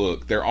they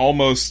look. They're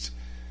almost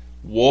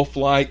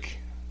wolf-like.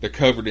 They're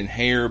covered in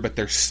hair, but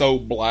they're so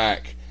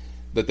black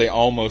that they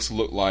almost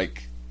look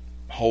like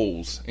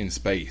holes in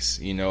space.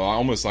 You know,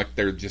 almost like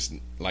they're just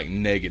like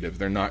negative.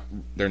 They're not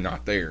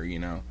there, you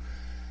know.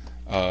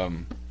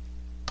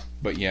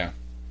 But yeah.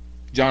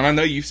 John, I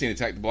know you've seen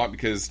Attack the Block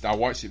because I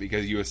watched it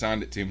because you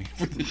assigned it to me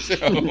for the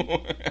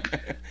show.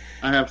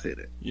 I have seen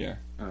it. Yeah.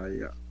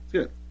 Yeah. It's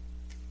good.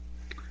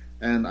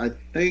 And I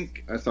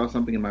think I saw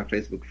something in my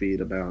Facebook feed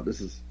about,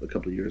 this is a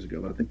couple of years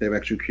ago, but I think they've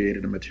actually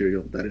created a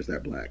material that is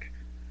that black,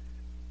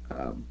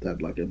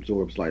 that like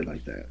absorbs light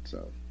like that.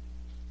 So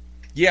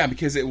yeah,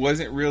 because it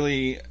wasn't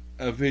really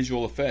a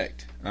visual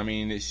effect. I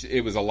mean,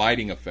 it was a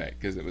lighting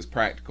effect because it was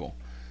practical,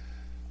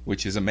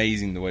 which is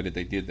amazing the way that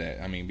they did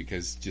that. I mean,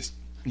 because just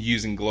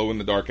using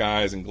glow-in-the-dark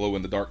eyes and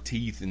glow-in-the-dark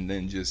teeth, and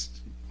then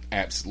just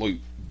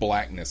absolute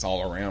blackness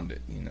all around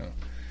it, you know.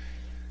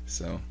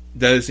 So,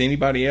 does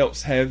anybody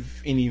else have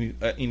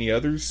any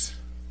others?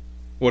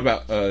 What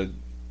about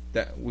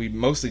that? We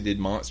mostly did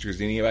monsters.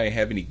 Did anybody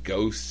have any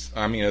ghosts?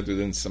 I mean, other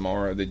than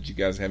Samara, did you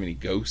guys have any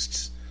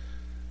ghosts?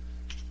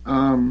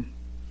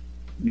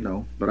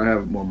 No, but I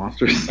have more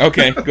monsters.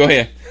 Okay, go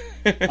ahead.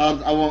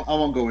 I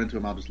won't go into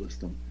them. I'll just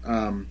list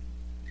them.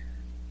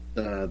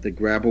 The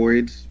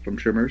graboids from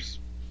Tremors.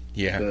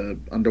 Yeah. The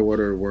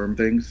underwater worm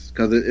things,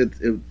 because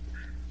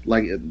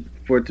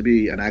for it to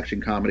be an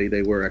action comedy,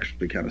 they were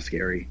actually kind of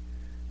scary.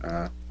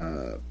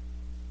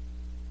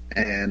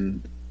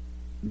 And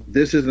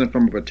this isn't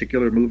from a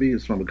particular movie;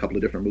 it's from a couple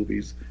of different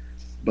movies.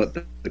 But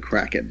the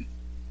Kraken,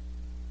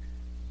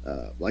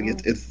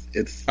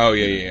 it's. Oh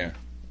yeah.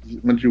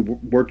 Once you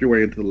work your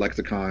way into the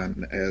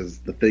lexicon as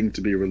the thing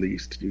to be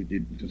released, you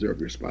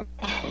deserve your spot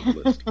on the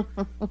list.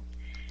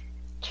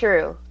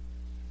 True.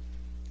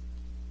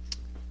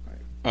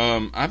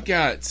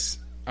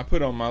 I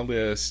put on my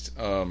list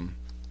The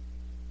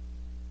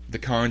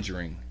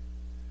Conjuring,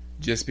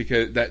 just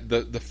because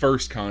the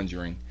first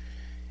Conjuring,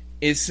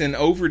 it's an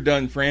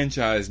overdone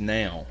franchise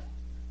now,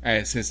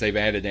 since they've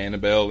added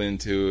Annabelle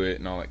into it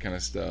and all that kind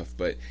of stuff.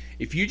 But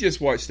if you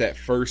just watch that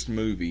first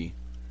movie,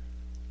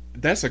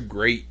 that's a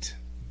great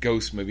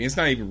ghost movie. It's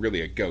not even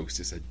really a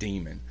ghost, it's a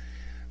demon.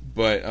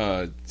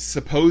 But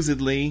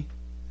supposedly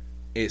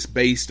it's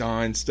based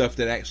on stuff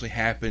that actually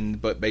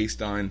happened, but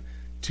based on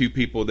two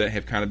people that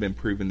have kind of been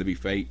proven to be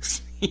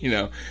fakes, you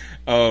know.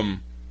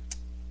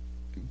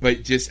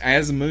 But just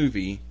as a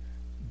movie,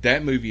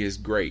 that movie is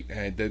great.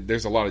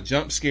 There's a lot of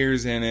jump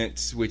scares in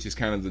it, which is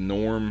kind of the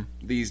norm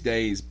these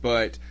days,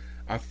 but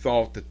I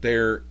thought that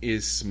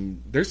there's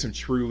some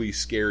truly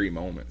scary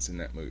moments in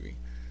that movie.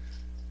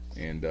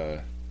 And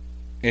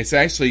it's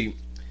actually,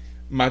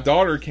 my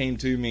daughter came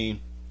to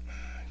me,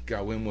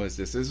 God, when was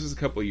this? This was a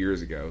couple of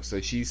years ago.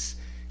 So she's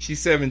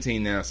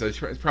 17 now, so it's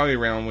probably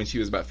around when she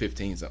was about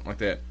 15, something like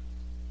that.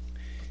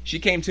 She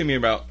came to me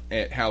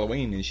at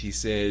Halloween, and she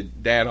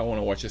said, "Dad, I want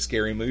to watch a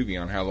scary movie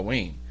on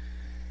Halloween."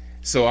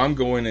 So I'm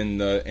going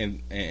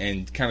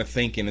and kind of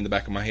thinking in the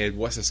back of my head,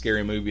 what's a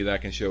scary movie that I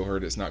can show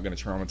her that's not going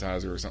to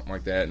traumatize her or something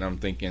like that? And I'm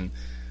thinking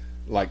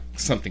like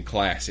something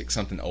classic,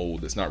 something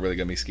old that's not really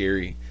going to be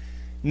scary.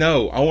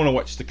 No, I want to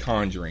watch The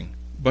Conjuring.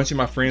 A bunch of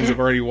my friends have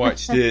already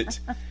watched it,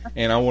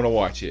 and I want to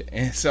watch it.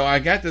 And so I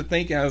got to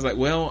thinking, I was like,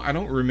 well, I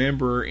don't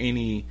remember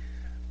any.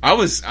 I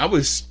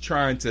was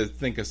trying to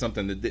think of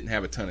something that didn't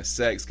have a ton of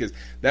sex, because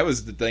that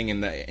was the thing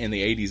in the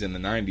 80s and the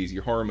 90s.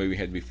 Your horror movie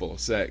had to be full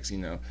of sex, you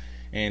know.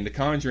 And The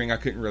Conjuring, I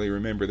couldn't really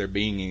remember there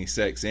being any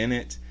sex in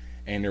it,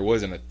 and there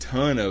wasn't a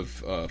ton of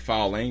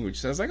foul language.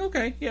 So I was like,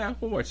 okay, yeah,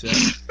 we'll watch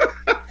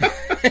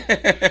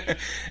that.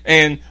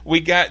 And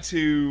we got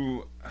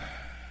to.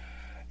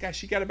 Gosh,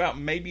 she got about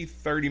maybe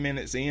 30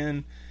 minutes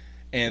in,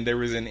 and there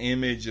was an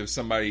image of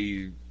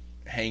somebody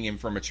hanging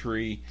from a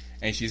tree,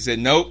 and she said,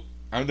 "Nope,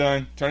 I'm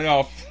done. Turn it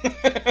off."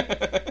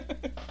 I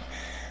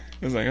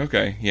was like,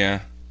 okay,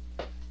 yeah.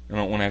 I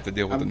don't want to have to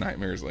deal with the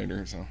nightmares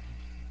later. So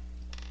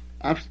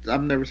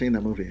I've never seen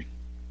that movie.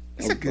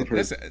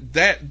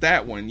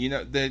 That one, you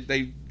know,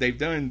 they've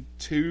done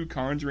 2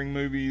 Conjuring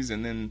movies,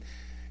 and then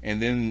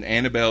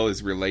Annabelle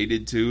is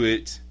related to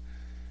it.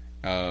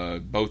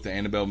 Both the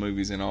Annabelle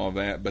movies and all of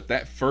that, but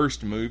that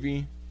first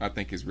movie I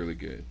think is really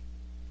good,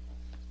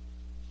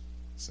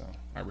 so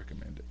I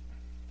recommend it.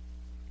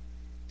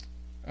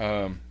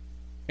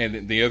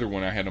 And the other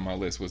one I had on my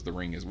list was The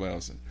Ring as well.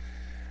 So,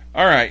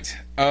 all right.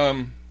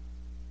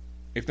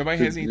 If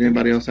nobody has anything, does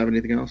anybody else have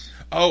anything else?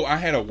 Oh, I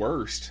had a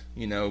worst.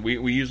 You know,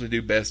 we usually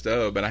do best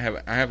of, but I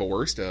have a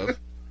worst of.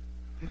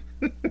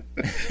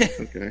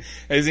 Okay.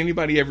 Has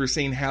anybody ever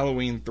seen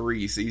Halloween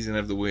 3: Season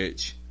of the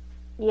Witch?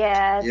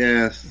 Yes.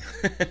 Yes.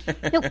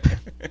 Nope.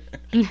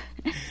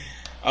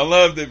 I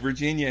love that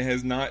Virginia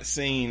has not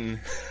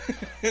seen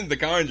The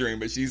Conjuring,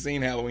 but she's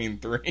seen Halloween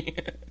 3.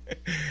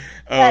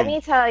 Let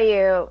me tell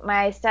you,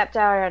 my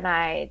stepdaughter and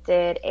I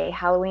did a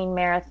Halloween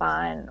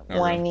marathon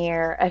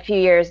a few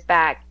years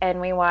back, and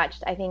we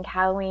watched, I think,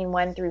 Halloween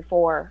 1 through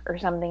 4 or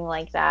something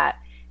like that.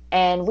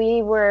 And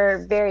we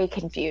were very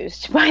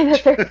confused by the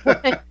third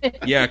one.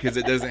 Yeah, because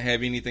it doesn't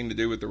have anything to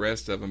do with the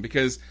rest of them.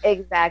 Because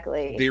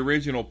exactly, the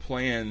original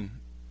plan,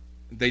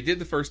 they did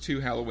the first 2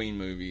 Halloween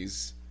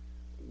movies,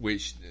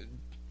 which,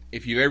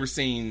 if you've ever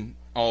seen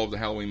all of the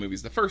Halloween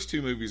movies, the first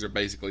 2 movies are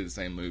basically the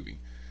same movie.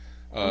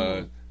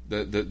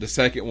 The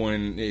second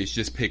one is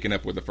just picking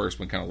up where the first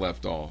one kind of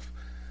left off.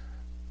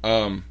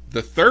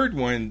 The third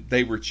one,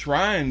 they were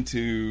trying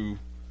to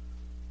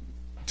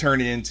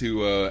turn it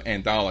into an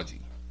anthology.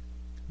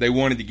 They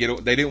wanted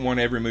to they didn't want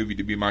every movie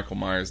to be Michael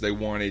Myers. They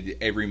wanted it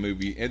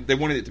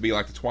to be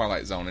like the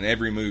Twilight Zone, and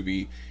every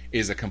movie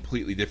is a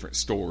completely different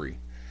story.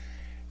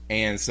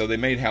 And so they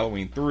made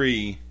Halloween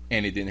 3,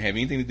 and it didn't have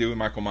anything to do with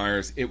Michael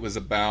Myers. It was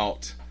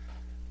about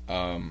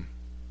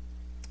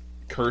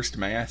cursed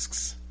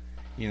masks.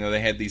 You know,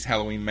 they had these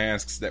Halloween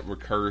masks that were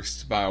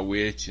cursed by a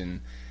witch,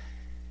 and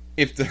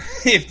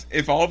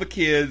if all the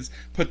kids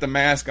put the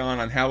mask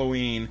on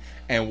Halloween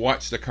and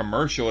watched a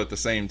commercial at the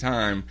same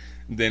time,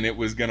 then it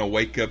was going to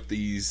wake up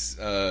these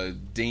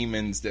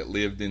demons that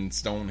lived in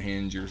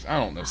Stonehenge, or I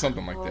don't know,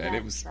 something like that.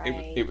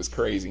 It was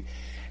crazy,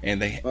 and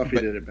Buffy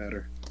did it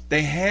better.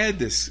 They had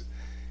this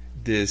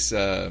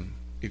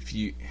if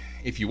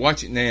you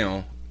watch it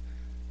now,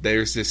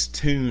 there's this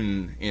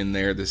tune in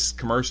there, this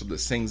commercial that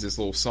sings this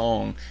little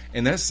song,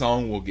 and that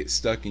song will get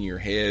stuck in your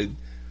head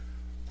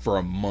for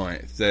a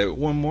month. That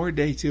one more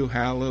day till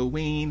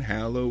Halloween,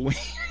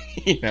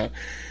 you know.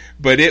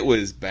 But it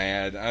was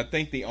bad. I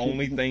think the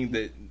only thing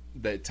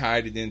that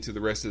tied it into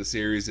the rest of the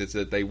series is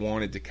that they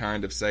wanted to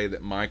kind of say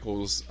that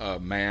Michael's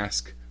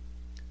mask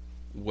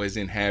was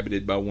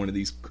inhabited by one of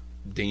these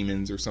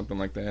demons or something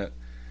like that.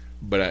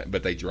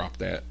 But they dropped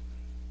that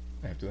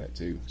after that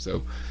too.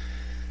 So,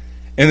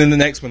 and then the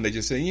next one they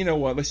just said, you know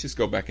what, let's just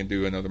go back and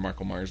do another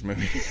Michael Myers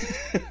movie,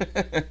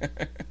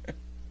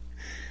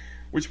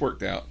 which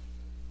worked out.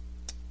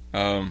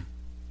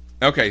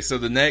 Okay, so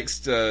the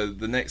next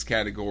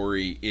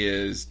category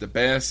is the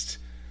best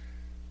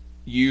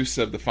use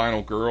of the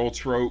final girl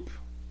trope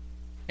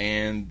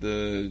and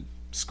the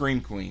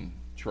Scream Queen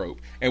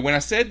trope. And when I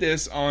said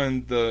this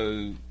on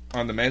the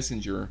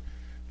messenger,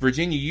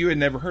 Virginia, you had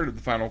never heard of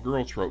the final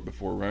girl trope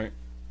before, right?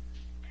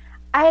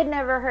 I had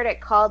never heard it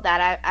called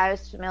that. I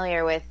was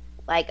familiar with,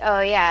 like,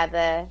 oh yeah,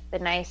 the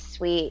nice,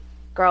 sweet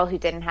girl who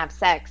didn't have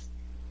sex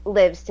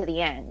lives to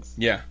the end.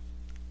 Yeah,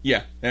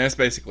 and that's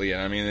basically it.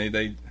 I mean,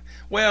 they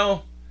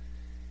well,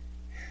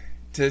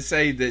 to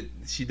say that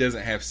she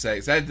doesn't have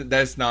sex,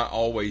 that's not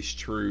always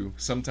true.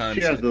 Sometimes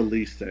she has the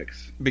least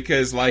sex,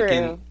 because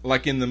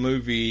like in the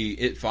movie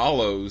It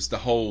Follows, the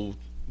whole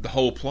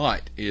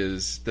plot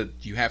is that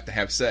you have to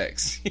have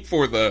sex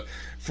for the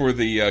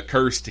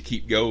curse to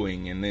keep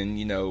going. And then,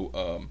 you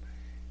know,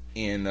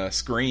 in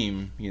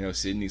Scream, you know,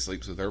 Sydney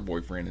sleeps with her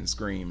boyfriend in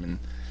Scream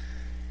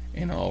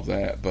and all of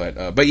that.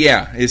 But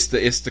yeah, it's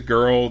the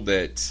girl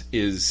that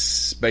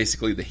is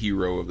basically the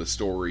hero of the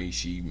story.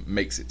 She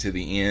makes it to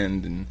the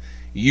end and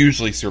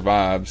usually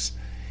survives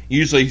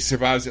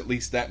at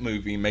least that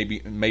movie.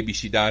 Maybe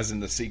she dies in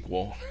the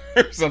sequel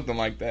or something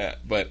like that.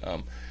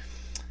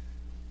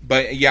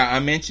 But yeah, I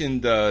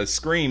mentioned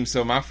Scream,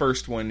 so my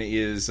first one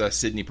is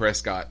Sidney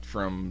Prescott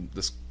from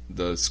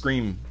the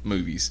Scream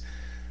movies.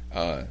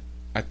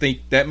 I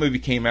think that movie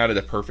came out at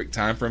a perfect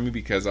time for me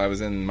because I was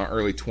in my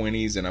early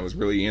 20s and I was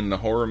really into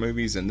horror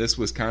movies, and this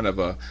was kind of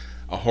a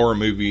horror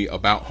movie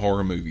about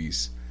horror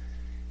movies.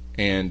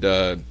 And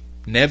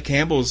Neve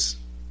Campbell's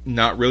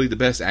not really the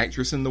best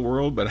actress in the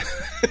world, but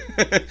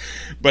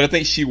I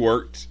think she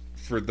worked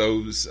for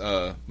those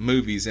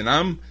movies. And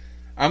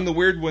I'm the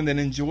weird one that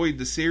enjoyed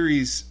the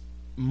series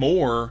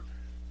more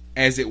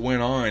as it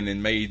went on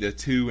and made a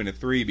 2 and a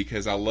 3,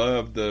 because I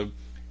love the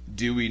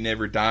Dewey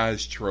never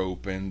dies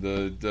trope, and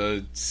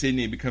the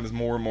Sydney becomes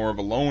more and more of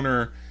a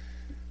loner,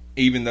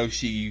 even though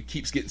she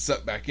keeps getting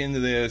sucked back into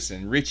this,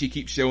 and Richie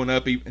keeps showing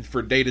up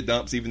for data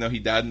dumps even though he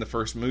died in the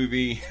first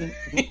movie.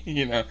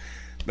 You know,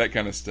 that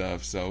kind of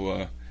stuff.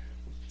 So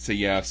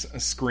yeah,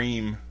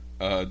 Scream,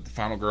 the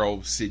final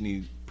girl,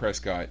 Sidney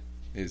Prescott,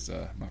 is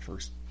my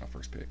first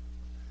pick.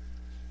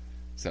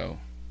 So,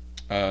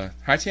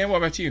 Hi Chan, what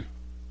about you?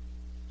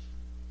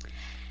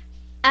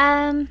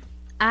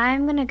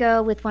 I'm gonna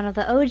go with one of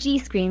the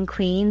OG Scream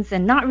Queens,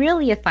 and not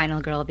really a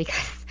final girl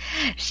because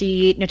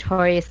she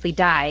notoriously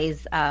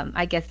dies.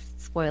 I guess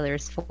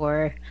spoilers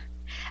for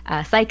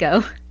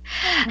Psycho.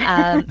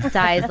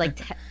 Dies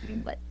like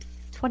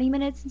 20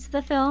 minutes into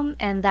the film,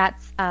 and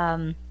that's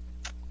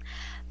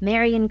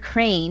Marion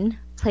Crane,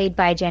 played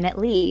by Janet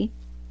Leigh,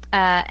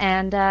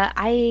 and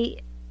I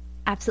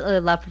absolutely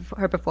love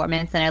her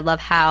performance, and I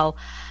love how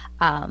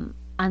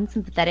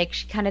unsympathetic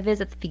she kind of is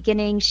at the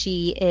beginning.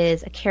 She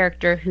is a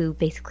character who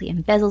basically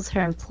embezzles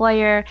her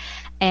employer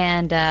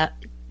and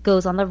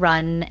goes on the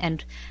run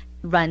and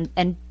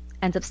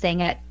ends up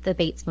staying at the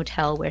Bates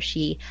Motel, where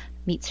she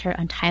meets her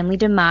untimely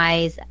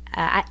demise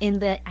in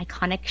the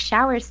iconic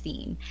shower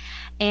scene.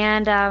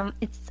 And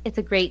it's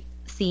a great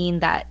scene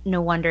that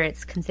no wonder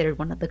it's considered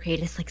one of the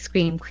greatest like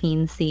Scream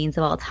Queen scenes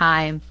of all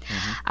time.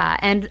 Mm-hmm.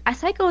 And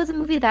Psycho is a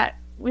movie that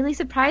really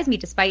surprised me,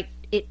 despite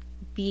it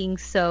being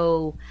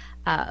so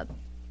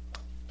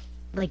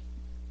like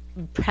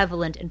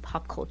prevalent in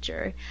pop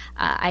culture.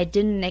 I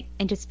didn't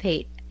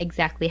anticipate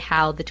exactly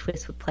how the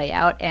twist would play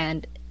out,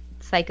 and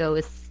Psycho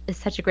is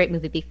such a great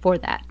movie for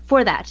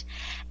that.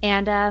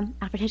 And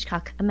Alfred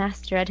Hitchcock, a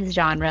master at his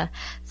genre.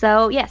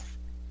 So yes,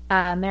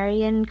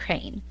 Marion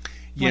Crane,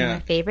 one of my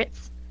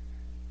favorites.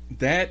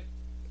 That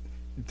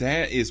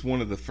is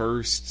one of the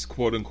first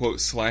quote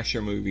unquote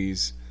slasher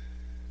movies,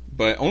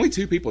 but only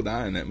 2 people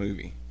die in that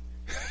movie.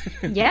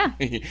 Yeah.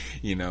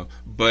 You know,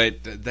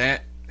 but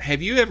that,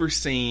 have you ever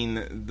seen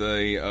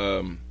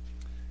the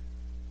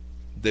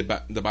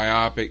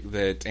biopic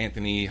that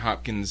Anthony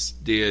Hopkins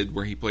did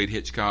where he played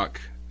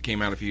Hitchcock?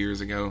 Came out a few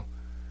years ago.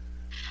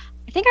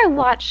 I think I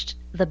watched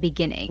the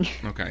beginning.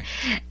 Okay.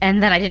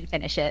 And then I didn't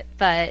finish it.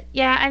 But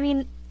yeah, I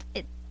mean,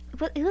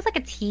 it was like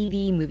a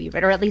TV movie,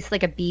 right? Or at least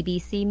like a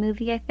BBC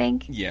movie, I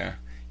think. Yeah.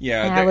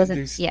 There's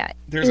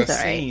a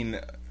scene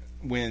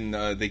when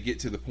they get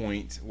to the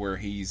point where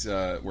he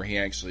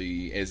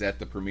actually is at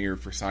the premiere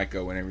for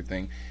Psycho and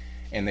everything,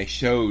 and they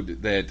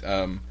showed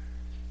that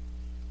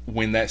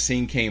when that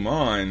scene came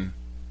on,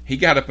 he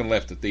got up and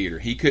left the theater.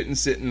 He couldn't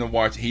sit in the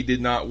watch. He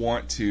did not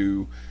want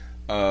to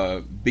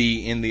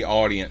be in the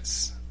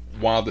audience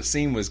while the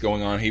scene was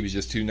going on. He was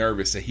just too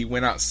nervous, so he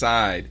went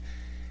outside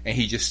and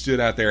he just stood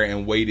out there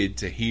and waited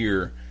to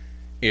hear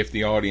if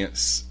the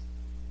audience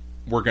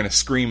were going to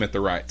scream at the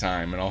right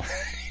time and all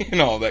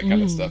and all that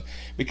kind of stuff.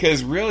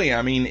 Because really,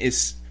 I mean,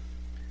 it's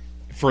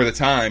for the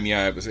time,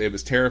 it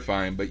was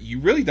terrifying, but you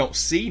really don't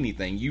see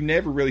anything. You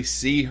never really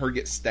see her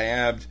get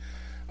stabbed.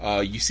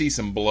 You see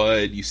some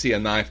blood, you see a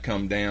knife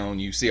come down,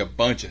 you see a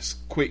bunch of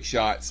quick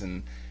shots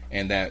and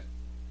that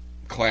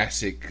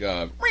classic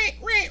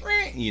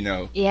you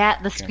know.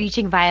 Yeah, the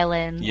screeching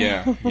violin.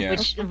 Yeah.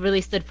 Which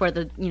really stood for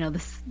the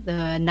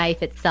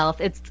knife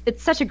itself.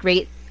 It's such a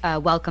great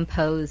well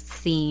composed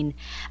scene.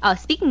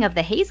 Speaking of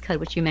the Hays Code,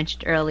 which you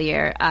mentioned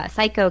earlier,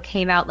 Psycho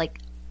came out like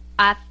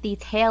at the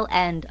tail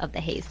end of the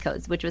Hays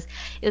Codes, it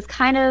was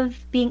kind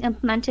of being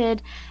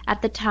implemented at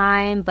the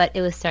time, but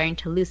it was starting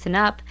to loosen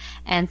up,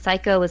 and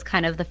Psycho was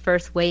kind of the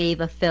first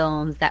wave of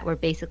films that were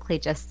basically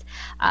just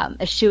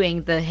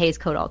eschewing the Hays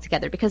Code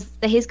altogether, because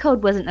the Hays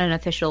Code wasn't an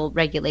official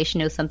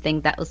regulation. It was something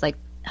that was like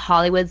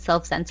Hollywood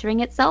self-censoring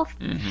itself,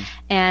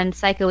 and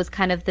Psycho was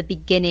kind of the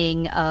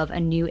beginning of a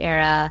new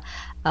era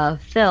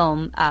of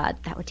film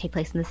that would take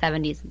place in the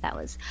 70s, and that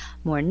was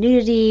more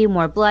nudity,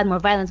 more blood, more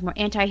violence, more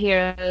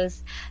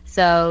anti-heroes.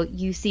 So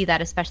you see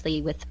that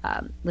especially with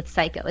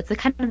Psycho. It's the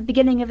kind of the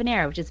beginning of an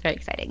era, which is very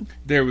exciting.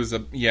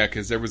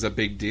 Because there was a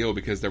big deal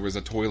because there was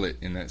a toilet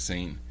in that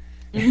scene,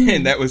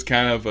 and that was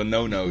kind of a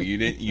no-no. You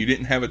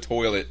didn't have a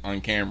toilet on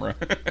camera.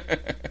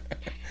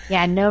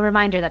 Yeah, no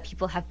reminder that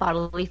people have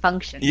bodily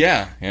function.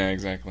 Yeah,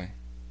 exactly.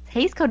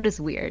 Hays Code is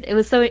weird.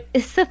 It's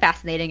so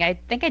fascinating. I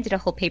think I did a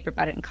whole paper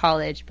about it in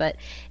college, but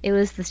it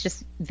was this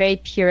just very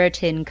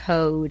Puritan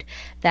code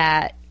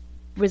that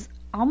was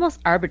almost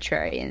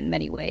arbitrary in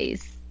many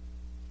ways.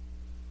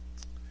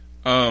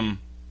 What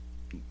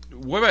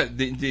about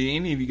did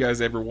any of you guys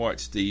ever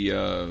watch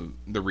the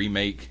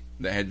remake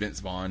that had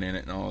Vince Vaughn in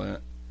it and all that?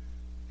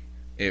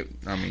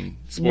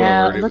 Spoiler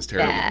alert, it was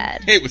terrible.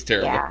 Bad. It was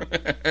terrible.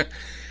 Yeah.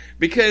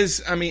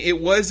 Because it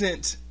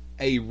wasn't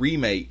a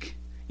remake.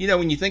 You know,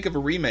 when you think of a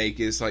remake,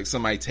 it's like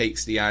somebody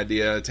takes the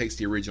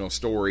original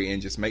story and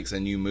just makes a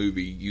new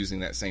movie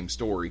using that same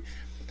story.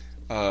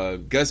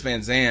 Gus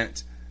Van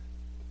Sant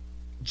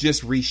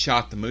just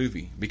reshot the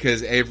movie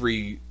because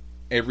every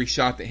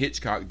shot that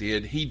Hitchcock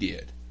did, he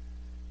did.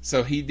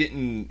 So he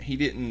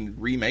didn't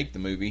remake the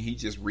movie. He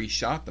just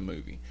reshot the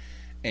movie,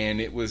 and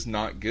it was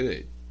not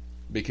good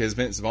because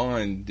Vince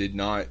Vaughn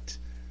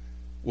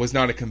was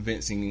not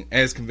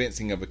as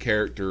convincing of a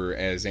character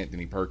as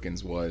Anthony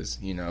Perkins was,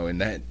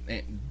 and that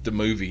the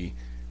movie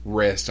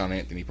rests on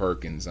Anthony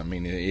Perkins. I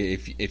mean,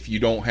 if you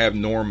don't have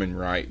Norman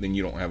right, then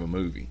you don't have a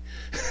movie,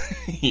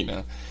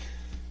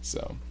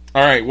 So,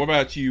 all right, what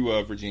about you,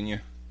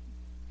 Virginia?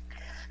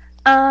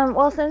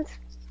 Well,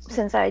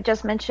 since I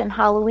just mentioned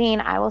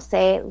Halloween, I will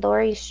say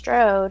Laurie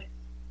Strode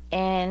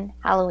in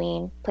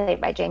Halloween,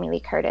 played by Jamie Lee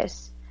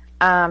Curtis,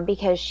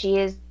 because she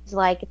is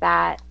like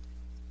that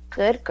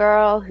good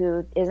girl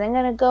who isn't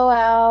going to go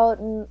out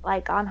and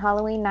like on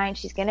Halloween night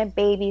she's going to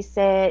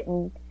babysit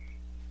and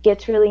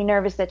gets really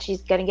nervous that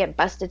she's going to get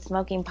busted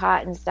smoking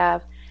pot and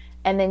stuff,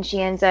 and then she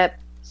ends up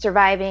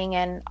surviving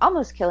and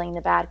almost killing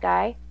the bad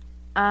guy,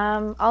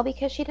 all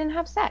because she didn't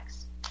have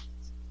sex.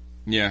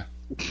 Yeah.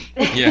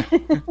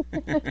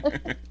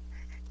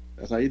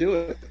 That's how you do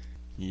it.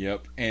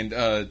 Yep.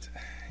 And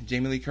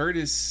Jamie Lee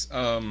Curtis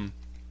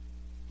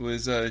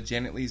was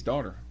Janet Leigh's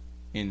daughter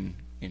in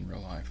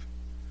real life.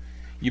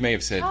 You may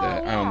have said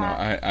that.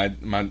 Yeah. I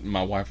don't know.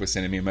 My wife was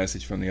sending me a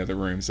message from the other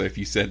room, so if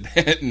you said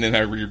that and then I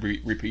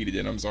repeated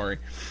it, I'm sorry.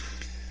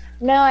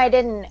 No, I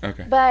didn't.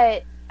 Okay.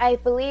 But I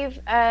believe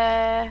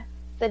the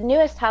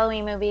newest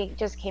Halloween movie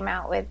just came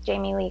out with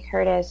Jamie Lee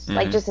Curtis,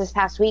 like just this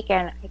past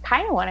weekend. I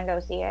kind of want to go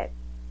see it.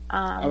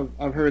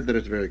 I've heard that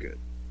it's very good.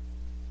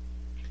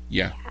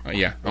 Yeah,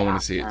 I want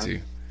to see it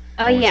too.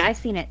 Oh yeah, I've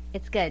seen it.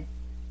 It's good.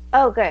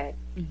 Oh, good.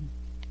 Mm-hmm.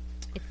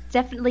 It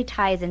definitely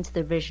ties into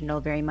the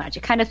original very much.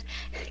 It kind of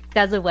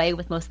does away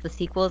with most of the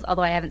sequels,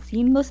 although I haven't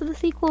seen most of the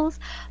sequels.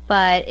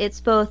 But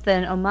it's both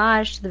an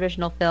homage to the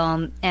original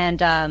film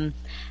and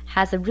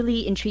has a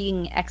really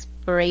intriguing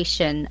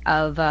exploration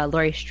of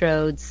Laurie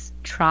Strode's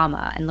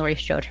trauma and Laurie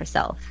Strode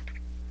herself.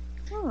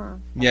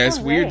 Yeah, it's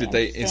weird that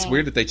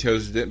they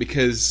chose to do it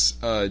because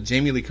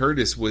Jamie Lee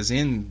Curtis was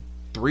in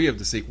 3 of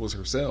the sequels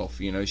herself.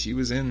 She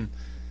was in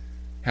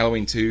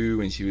Halloween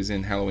 2 and she was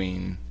in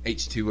Halloween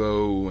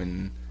H2O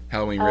and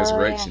Halloween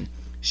Resurrection. Yeah.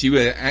 She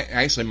was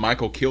actually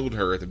Michael killed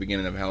her at the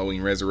beginning of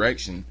Halloween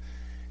Resurrection,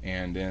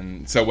 and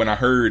then so when I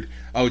heard,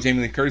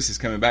 Jamie Lee Curtis is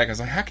coming back, I was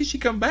like, how could she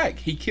come back?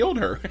 He killed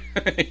her,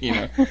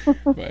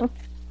 But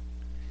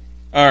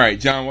all right,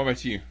 John, what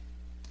about you?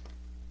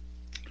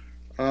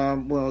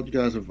 Well, you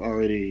guys have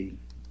already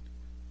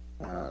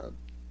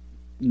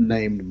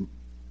named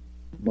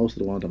most of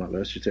the ones on my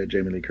list. You said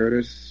Jamie Lee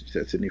Curtis. You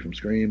said Sydney from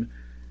Scream.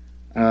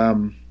 I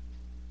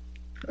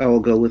will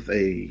go with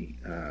a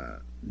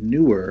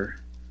newer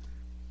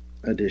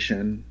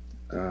addition,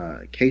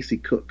 Casey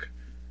Cook,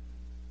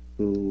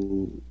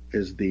 who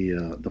is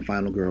the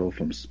final girl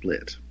from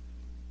Split.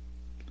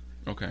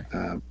 Okay.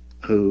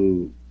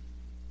 Who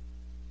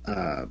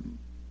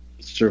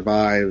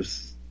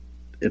survives,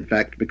 in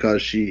fact,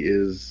 because she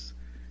is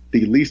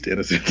the least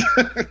innocent.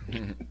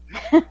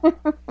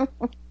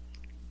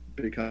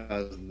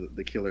 Because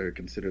the killer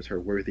considers her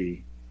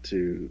worthy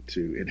to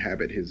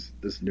inhabit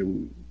this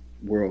new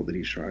world that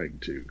he's trying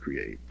to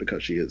create,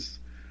 because she is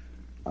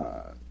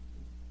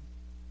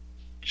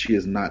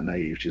not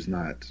naive, she's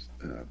not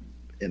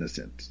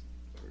innocent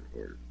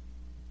or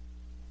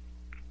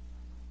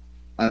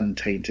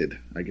untainted,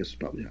 I guess is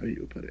probably how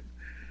you would put it.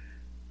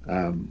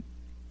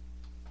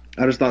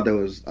 I just thought that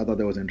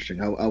was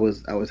interesting. I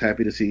was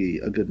happy to see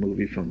a good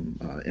movie from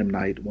M.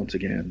 Night once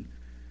again,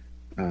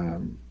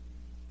 and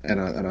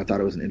I thought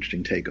it was an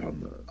interesting take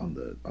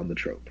on the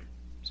trope.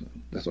 So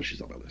that's why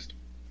she's on my list.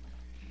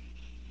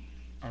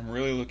 I'm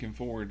really looking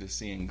forward to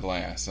seeing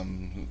Glass.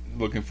 I'm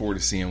looking forward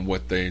to seeing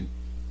what they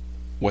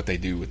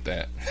do with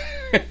that.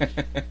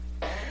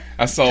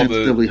 I saw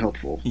really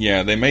helpful.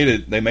 Yeah, they made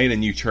a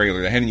new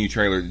trailer. They had a new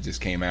trailer that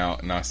just came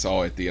out, and I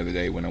saw it the other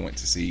day when I went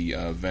to see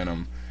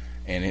Venom,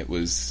 and it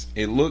looks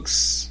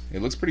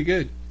pretty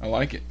good. I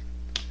like it,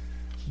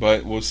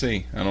 but we'll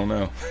see. I don't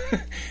know.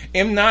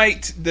 M.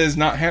 Night does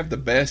not have the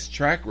best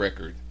track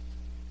record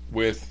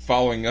with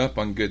following up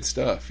on good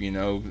stuff. You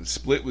know,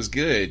 Split was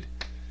good,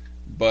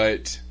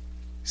 but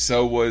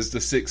so was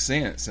The Sixth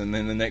Sense, and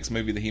then the next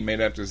movie that he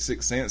made after The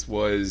Sixth Sense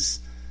was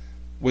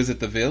it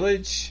The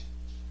Village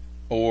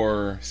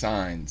or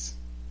Signs?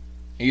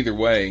 Either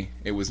way,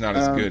 it was not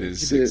as good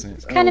as Sixth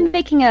Sense. Kind of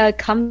making a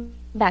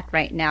comeback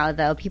right now,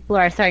 though. People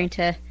are starting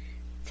to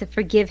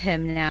forgive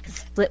him now.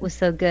 Split was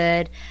so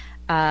good.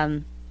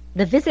 The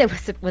Visit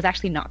was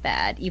actually not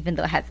bad, even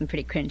though it had some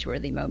pretty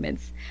cringeworthy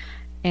moments.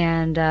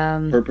 And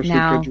purposely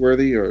now,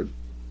 cringeworthy, or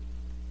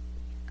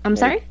I'm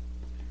sorry?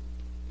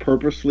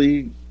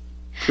 Purposely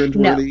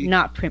cringeworthy?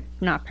 No,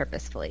 not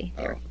purposefully.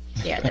 Oh.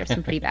 Yeah, there's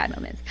some pretty bad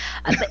moments.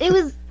 But it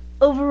was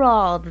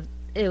overall,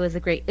 it was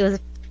a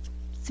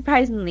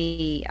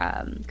surprisingly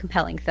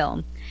compelling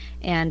film,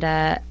 and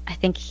I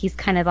think he's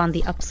kind of on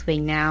the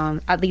upswing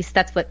now. At least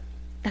that's what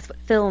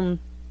film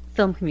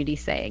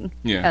community's saying.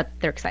 Yeah,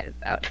 they're excited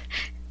about.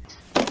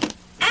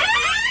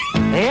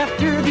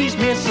 After these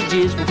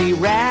messages, we'll be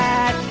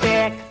right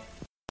back.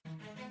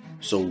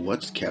 So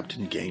what's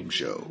Captain Game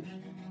Show?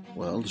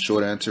 Well, the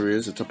short answer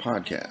is it's a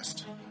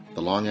podcast.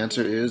 The long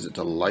answer is it's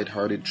a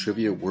lighthearted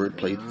trivia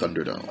wordplay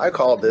thunderdome. I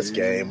call this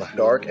game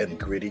dark and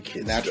gritty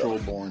kids. Natural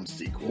born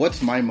sequel.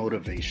 What's my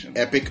motivation?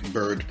 Epic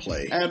bird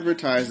play.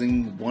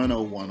 Advertising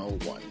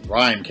 10101.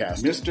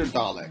 Rhymecast. Mr.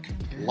 Dalek.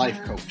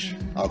 Life coach.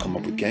 I'll come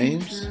up with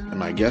games, and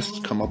my guests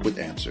come up with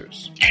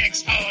answers.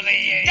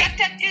 Exfoliate. Duck,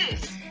 duck,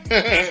 goose.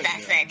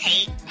 That's a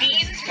tape.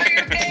 Beans for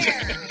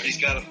bear. He's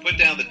got to put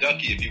down the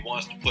ducky if he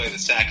wants to play the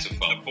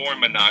saxophone. Born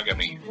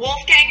monogamy.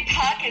 Wolfgang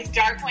Puck is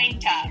Darkwing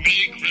Duck.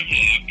 Me,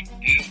 Grimlock,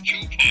 is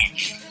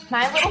Tupac.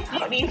 My Little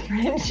Pony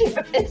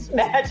friendship is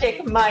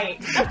Magic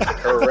Mike.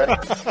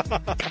 Correct.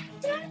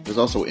 There's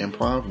also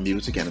improv,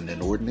 music, and an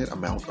inordinate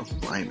amount of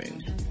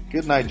rhyming.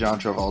 Good night,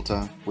 John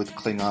Travolta, with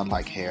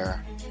Klingon-like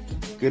hair.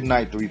 Good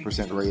night,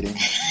 3% rating.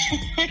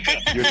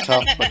 You're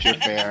tough, but you're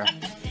fair.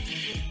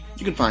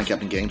 You can find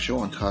Captain Game Show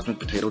on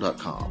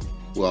CosmicPotato.com.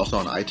 We're also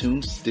on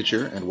iTunes,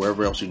 Stitcher, and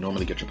wherever else you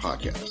normally get your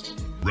podcasts.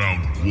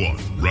 Round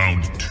 1,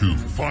 Round 2,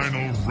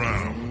 Final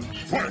Round.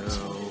 Fight! I don't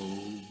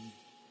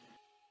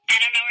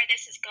know where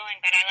this is going,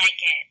 but I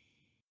like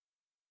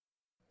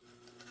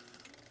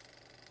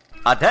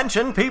it.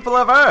 Attention, people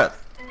of Earth!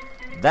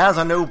 There's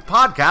a new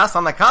podcast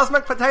on the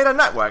Cosmic Potato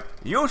Network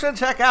you should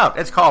check out.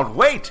 It's called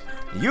Wait,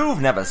 You've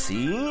Never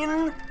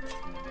Seen?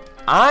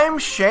 I'm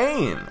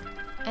Shane.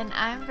 And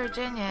I'm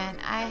Virginia, and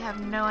I have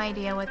no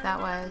idea what that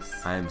was.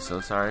 I am so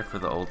sorry for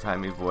the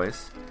old-timey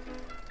voice.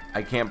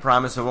 I can't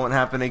promise it won't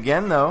happen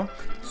again, though.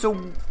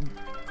 So,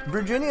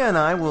 Virginia and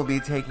I will be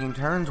taking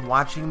turns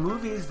watching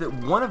movies that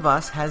one of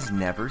us has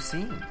never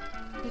seen.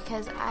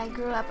 Because I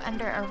grew up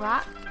under a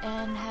rock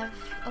and have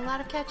a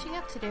lot of catching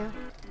up to do.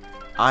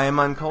 I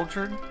am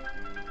uncultured,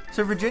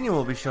 so Virginia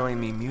will be showing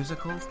me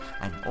musicals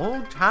and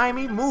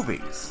old-timey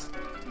movies.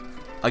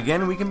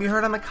 Again, we can be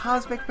heard on the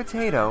Cosmic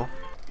Potato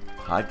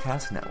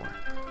Podcast Network.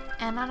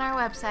 And on our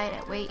website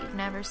at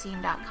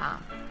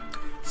waityou'veneverseen.com.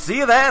 See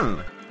you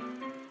then!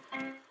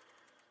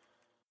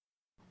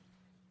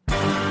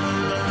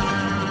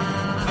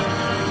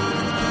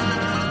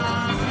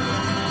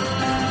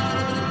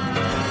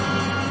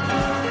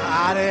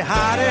 Howdy,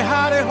 howdy,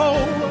 howdy, ho.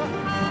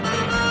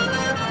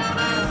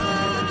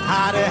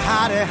 Howdy,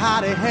 howdy,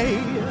 howdy, hey.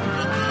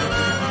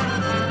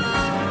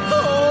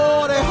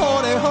 Howdy,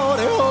 howdy,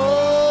 howdy, ho.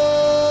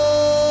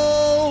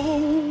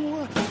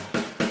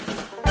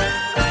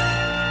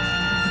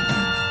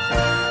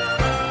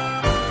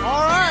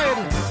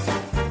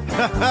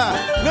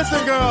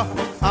 Listen, girl,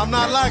 I'm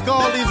not like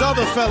all these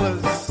other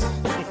fellas.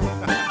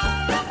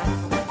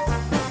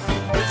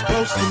 It's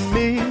close to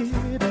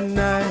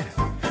midnight.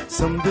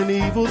 Something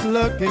evil's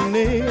lurking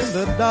in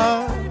the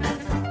dark.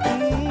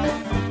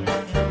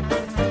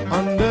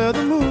 Under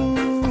the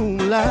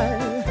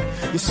moonlight,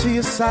 you see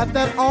a sight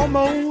that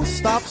almost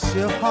stops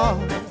your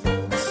heart.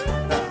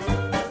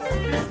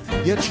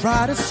 You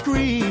try to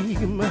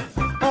scream,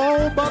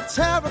 oh, but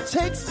terror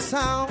takes the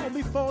sound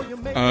before you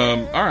make.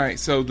 All right,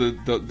 so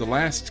the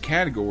last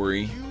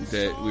category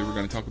that we were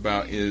going to talk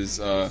about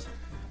is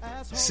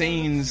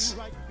scenes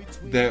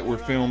that were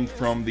filmed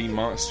from the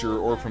monster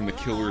or from the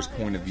killer's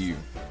point of view.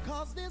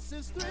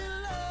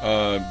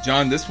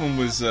 John, this one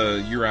was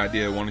your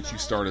idea. Why don't you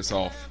start us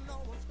off?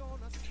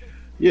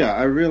 Yeah,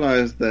 I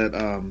realized that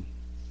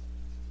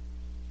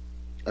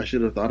I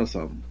should have thought of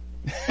something.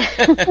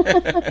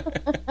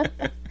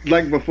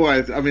 Like before,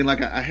 this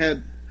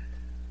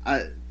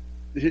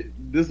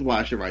is why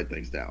I should write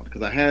things down,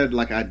 because I had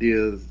like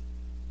ideas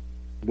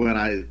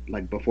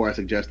before I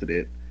suggested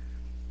it,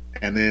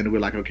 and then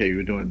we're like, okay,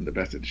 you're doing the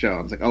best of the show.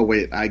 I was like, oh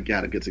wait, I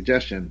got a good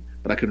suggestion,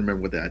 but I couldn't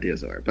remember what the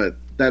ideas are. But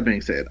that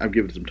being said, I've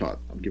given it some thought.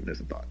 I'm giving it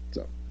some thought.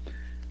 So,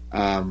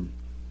 and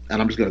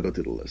I'm just gonna go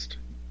through the list.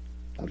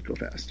 I'll just go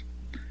fast.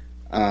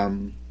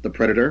 The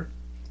Predator,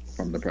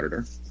 from The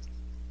Predator.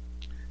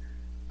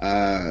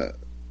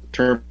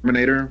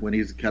 Terminator, when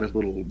he's got his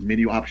little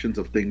menu options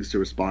of things to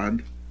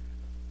respond.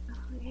 Oh,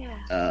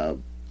 yeah.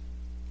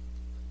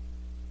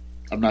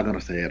 I'm not going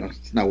to say it.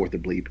 It's not worth the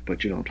bleep,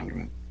 but you know what I'm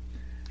talking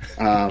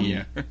about.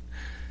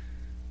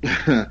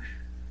 Yeah.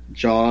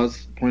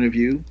 Jaws point of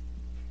view.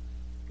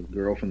 The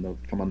girl from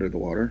under the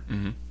water.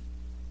 Mm-hmm.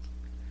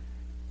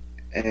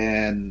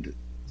 And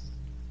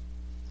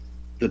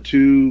the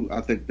two,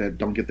 I think, that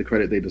don't get the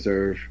credit they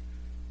deserve.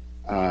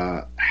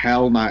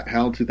 HAL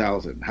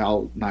 9000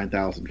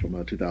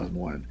 from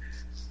 2001,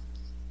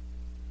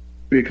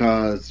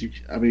 because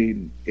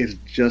it's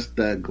just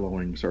that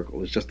glowing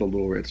circle. It's just a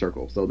little red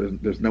circle. So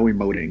there's no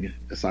emoting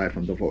aside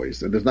from the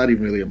voice, and there's not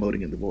even really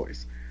emoting in the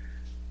voice.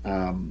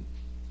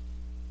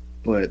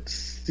 But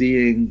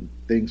seeing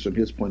things from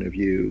his point of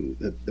view,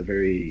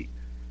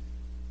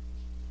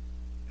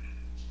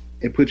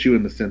 it puts you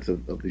in the sense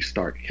of the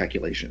stark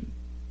calculation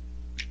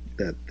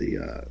that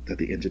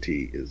the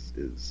entity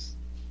is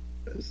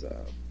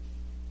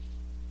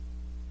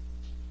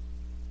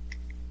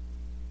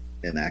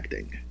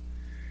enacting.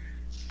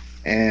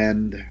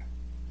 And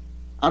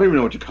I don't even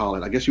know what you call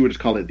it. I guess you would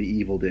just call it the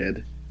Evil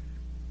Dead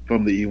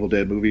from the Evil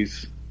Dead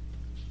movies,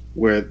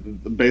 where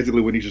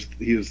basically when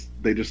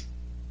they just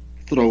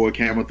throw a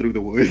camera through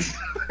the woods,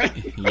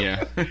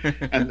 yeah,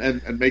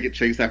 and make it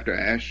chase after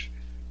Ash,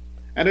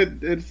 and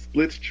it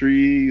splits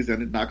trees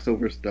and it knocks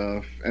over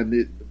stuff,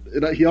 and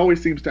he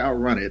always seems to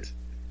outrun it.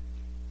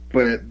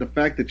 But the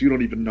fact that you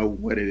don't even know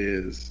what it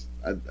is,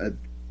 I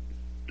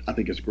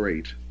think is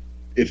great.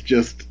 It's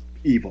just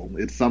evil.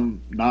 It's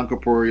some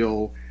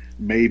non-corporeal,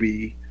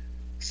 maybe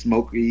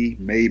smoky,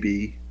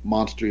 maybe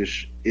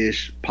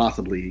monstrous-ish,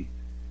 possibly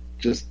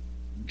just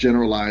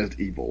generalized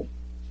evil.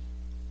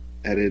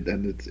 And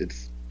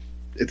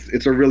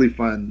it's a really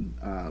fun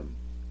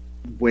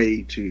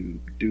way to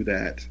do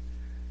that,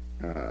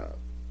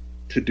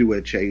 to do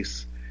a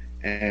chase,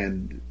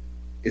 and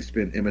it's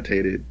been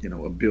imitated,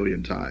 a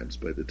billion times,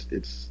 but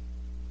it's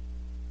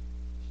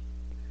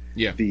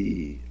yeah,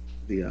 the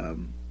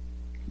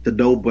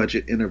no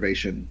budget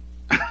innovation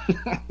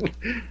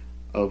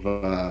of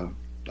a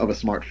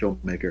smart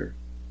filmmaker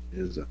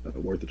is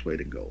worth its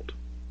weight in gold.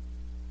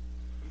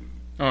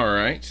 All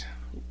right,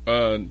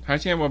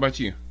 Hai-Chan, what about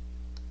you?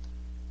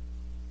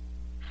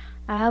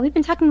 We've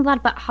been talking a lot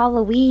about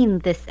Halloween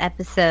this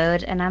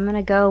episode, and I'm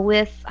gonna go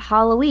with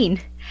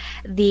Halloween.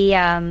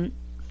 The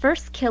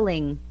first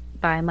killing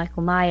by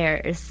Michael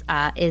Myers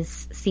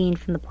is seen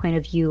from the point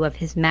of view of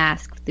his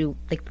mask through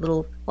it's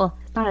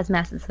not his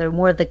mask, it's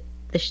more of the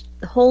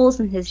holes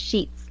in his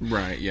sheets,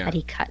 right? Yeah, that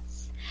he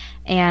cuts,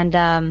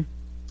 and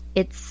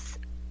it's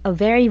a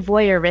very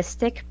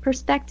voyeuristic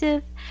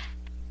perspective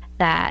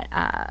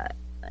that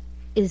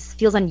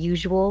feels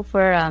unusual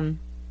for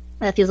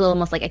that feels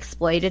almost like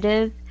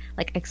exploitative,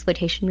 like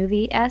exploitation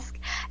movie-esque,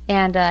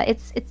 and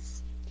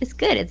it's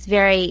good. It's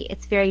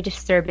very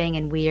disturbing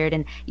and weird,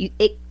 and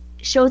it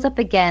shows up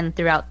again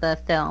throughout the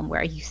film,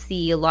 where you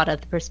see a lot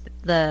of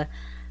the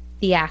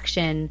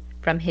action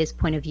from his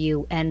point of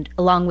view, and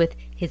along with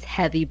his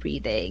heavy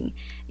breathing,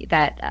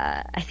 that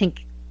I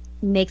think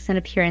makes an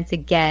appearance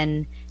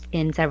again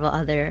in several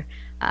other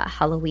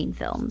Halloween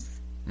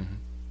films. Mm-hmm.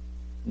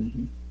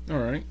 Mm-hmm. All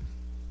right.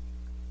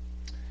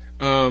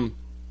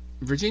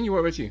 Virginia, what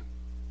about you?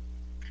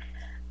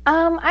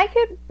 I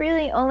could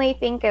really only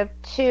think of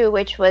two,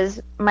 which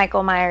was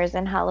Michael Myers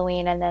in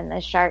Halloween, and then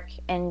the shark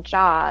in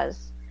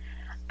Jaws.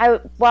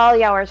 While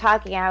y'all were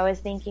talking, I was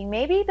thinking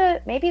maybe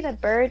the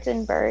birds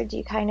in Birds,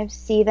 you kind of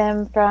see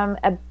them from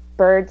a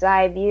bird's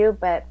eye view,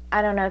 but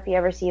I don't know if you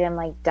ever see them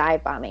like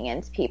dive bombing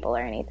into people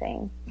or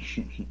anything.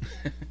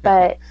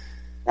 But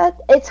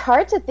It's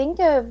hard to think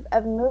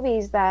of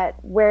movies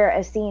where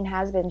a scene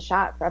has been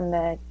shot from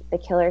the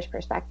killer's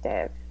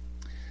perspective.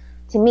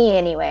 To me,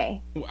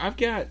 anyway. I've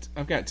got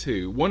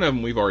two. One of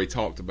them we've already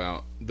talked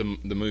about, the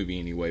movie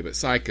anyway, but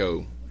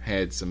Psycho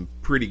had some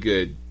pretty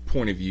good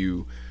point of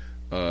view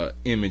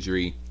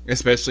imagery,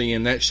 especially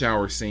in that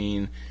shower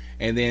scene.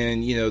 And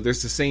then,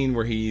 there's the scene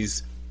where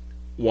he's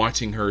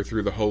watching her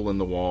through the hole in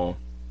the wall,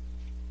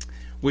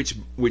 which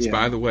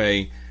by the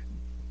way,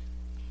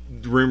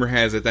 the rumor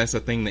has it that's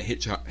a thing that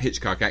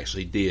Hitchcock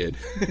actually did.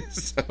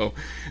 So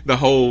the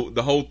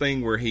whole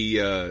thing where he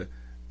had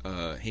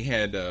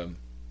a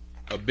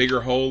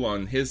bigger hole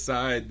on his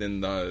side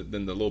than the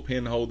little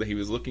pinhole that he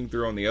was looking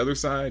through on the other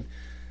side,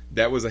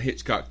 that was a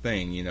Hitchcock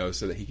thing,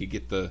 so that he could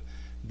get the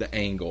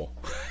angle,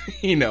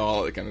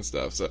 all that kind of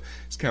stuff. So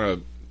it's kind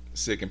of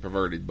sick and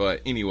perverted.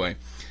 But anyway,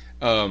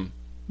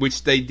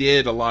 which they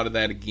did a lot of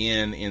that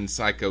again in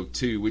Psycho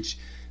 2, which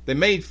they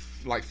made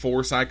like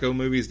 4 Psycho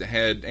movies that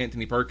had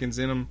Anthony Perkins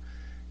in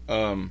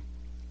them.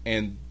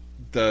 And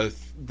the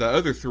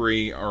other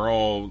 3 are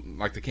all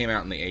like they came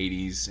out in the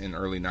 80s and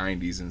early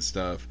 90s and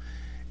stuff.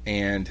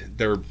 And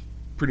they're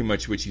pretty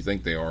much what you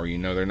think they are.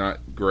 They're not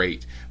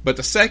great. But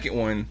the second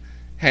one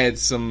had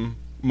some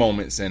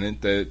moments in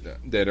it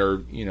that are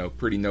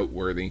pretty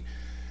noteworthy,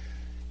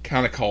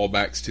 kind of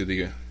callbacks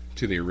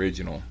to the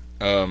original.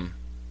 And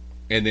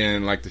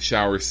then like the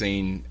shower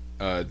scene,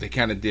 they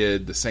kind of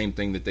did the same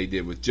thing that they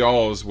did with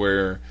Jaws,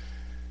 where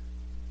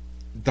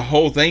the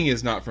whole thing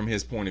is not from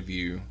his point of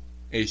view.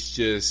 It's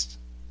just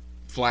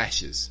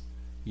flashes.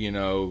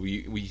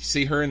 We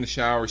see her in the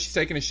shower, she's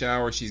taking a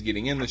shower, she's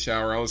getting in the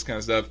shower, all this kind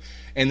of stuff,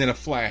 and then a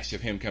flash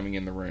of him coming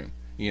in the room,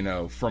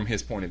 from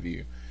his point of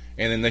view.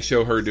 And then they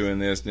show her doing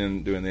this,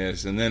 then doing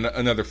this, and then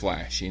another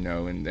flash,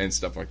 and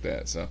stuff like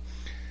that. So,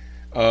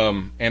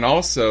 and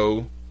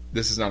also,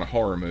 this is not a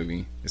horror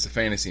movie, it's a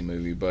fantasy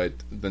movie, but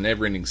The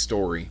Neverending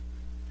Story.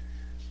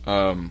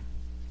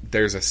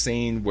 There's a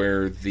scene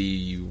where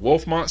the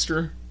wolf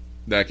monster,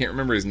 that I can't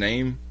remember his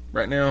name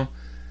right now,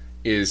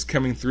 is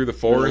coming through the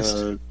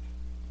forest.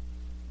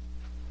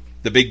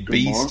 The big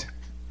beast.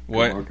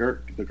 What?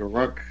 The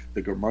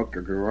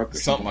Garuk.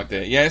 Something like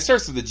that. Yeah, it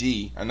starts with a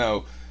G, I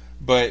know.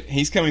 But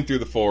he's coming through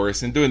the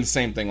forest and doing the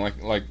same thing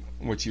like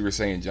what you were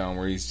saying, John,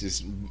 where he's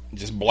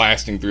just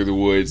blasting through the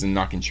woods and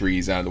knocking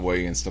trees out of the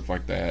way and stuff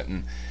like that.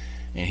 And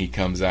he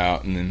comes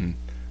out, and then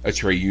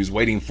Atreyu's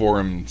waiting for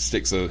him,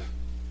 sticks a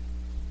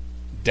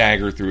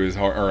dagger through his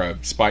heart, or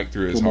a spike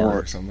through his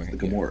heart or something.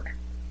 The Gamort.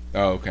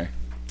 Oh, okay.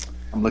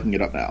 I'm looking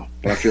it up now,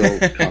 but I feel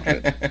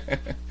confident.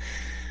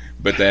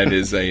 But that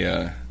is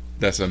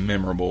that's a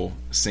memorable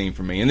scene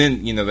for me. And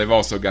then they've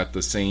also got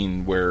the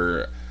scene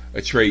where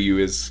Atreyu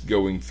is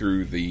going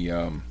through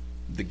the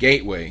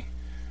gateway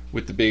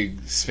with the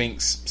big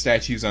Sphinx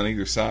statues on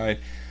either side.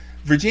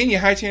 Virginia,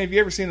 hi Chan, have you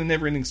ever seen The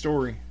Neverending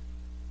Story?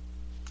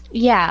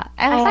 Yeah,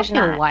 I watched it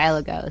a while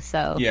ago,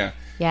 so yeah,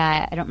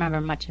 I don't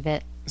remember much of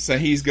it. So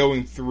he's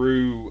going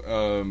through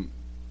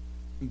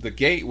the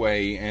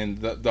gateway, and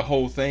the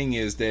whole thing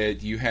is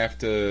that you have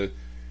to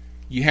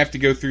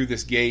go through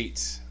this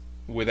gate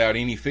without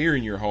any fear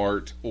in your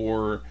heart,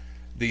 or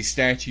these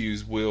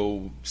statues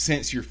will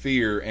sense your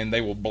fear and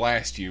they will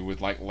blast you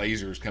with like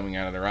lasers coming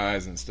out of their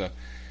eyes and stuff.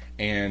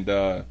 And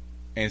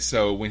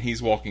so when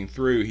he's walking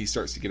through, he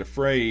starts to get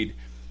afraid,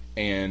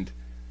 and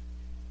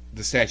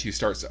the statue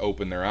starts to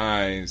open their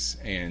eyes,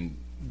 and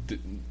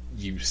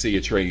you see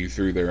Atreyu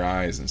through their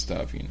eyes and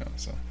stuff,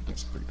 so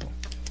that's pretty cool.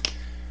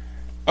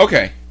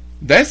 Okay,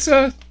 that's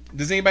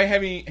does anybody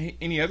have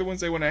any other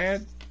ones they want to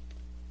add?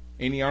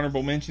 Any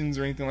honorable mentions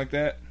or anything like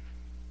that?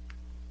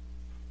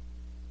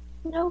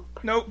 Nope.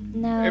 No.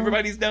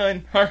 Everybody's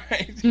done. All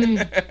right.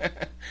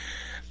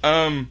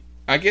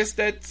 I guess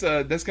that's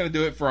going to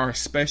do it for our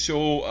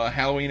special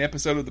Halloween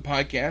episode of the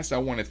podcast. I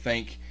want to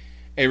thank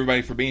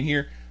everybody for being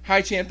here.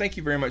 Hi, Chan. Thank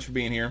you very much for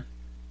being here.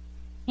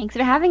 Thanks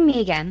for having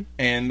me again.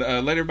 And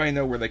let everybody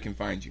know where they can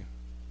find you.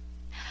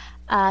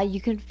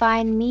 You can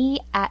find me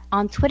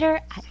on Twitter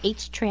at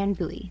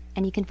HTranBui,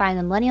 and you can find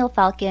the Millennial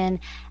Falcon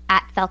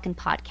at Falcon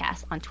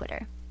Podcast on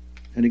Twitter.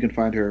 And you can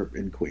find her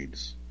in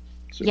Queens.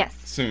 Soon. Yes,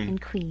 soon. In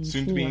Queens.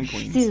 Soon to be in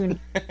Queens. Soon.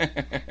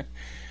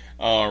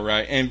 All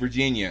right, and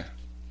Virginia,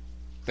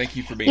 thank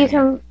you for being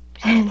here.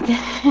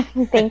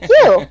 Thank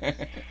you.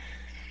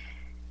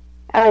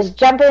 I was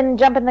jumping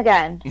the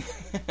gun.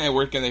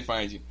 Where can they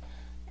find you?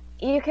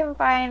 You can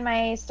find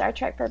my Star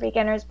Trek for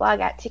Beginners blog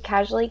at To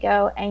Casually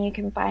Go, and you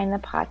can find the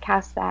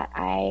podcast that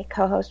I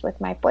co-host with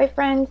my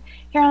boyfriend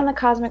here on the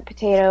Cosmic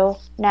Potato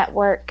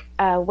Network,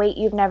 Wait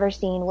You've Never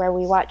Seen, where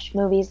we watch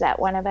movies that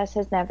one of us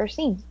has never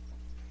seen.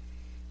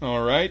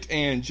 All right,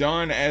 and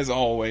John, as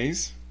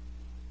always.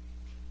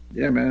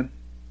 Yeah, man.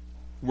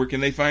 Where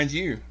can they find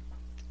you?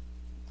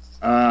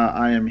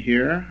 I am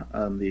here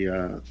on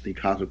the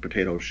Cosmic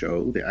Potato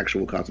Show, the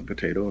actual Cosmic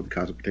Potato of the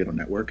Cosmic Potato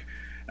Network,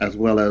 as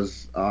well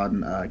as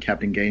on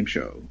Captain Game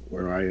Show,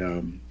 where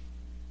I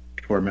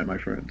torment my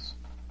friends.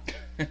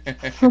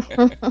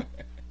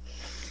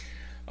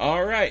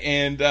 All right,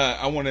 and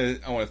I want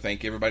to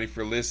thank everybody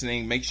for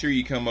listening. Make sure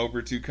you come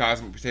over to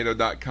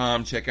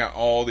CosmicPotato.com, check out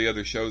all the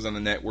other shows on the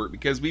network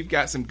because we've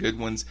got some good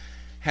ones.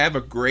 Have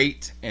a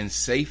great and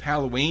safe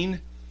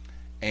Halloween,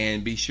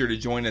 and be sure to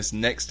join us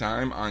next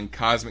time on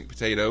Cosmic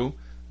Potato,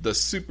 the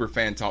Super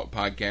Fan Talk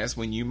podcast,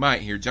 when you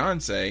might hear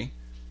John say.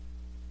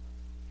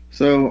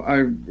 So I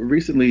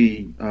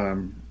recently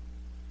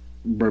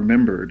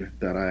remembered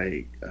that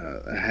I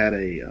had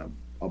a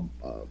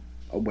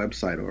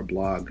website or a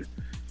blog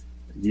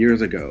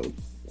years ago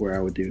where I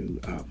would do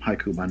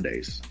Haiku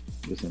Mondays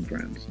with some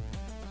friends.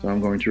 So I'm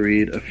going to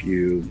read a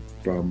few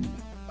from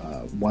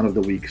one of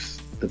the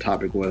weeks. The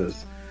topic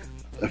was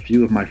a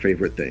few of my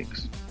favorite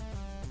things.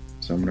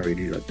 So I'm going to read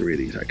you 3 of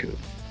these haiku.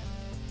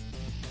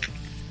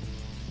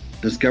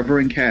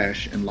 Discovering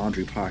cash in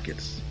laundry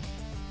pockets.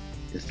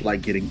 It's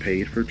like getting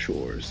paid for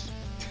chores.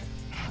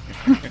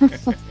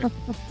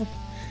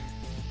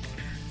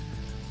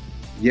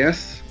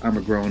 Yes, I'm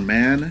a grown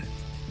man,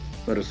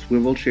 but a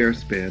swivel chair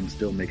spin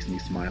still makes me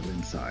smile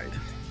inside.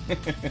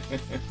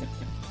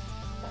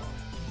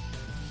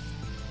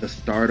 The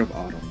start of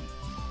autumn,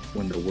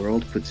 when the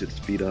world puts its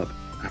feet up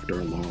after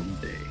a long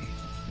day.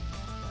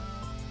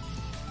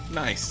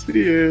 Nice.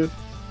 Yeah.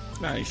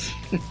 Nice.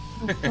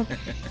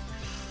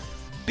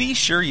 Be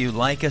sure you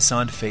like us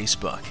on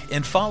Facebook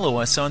and follow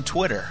us on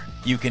Twitter.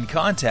 You can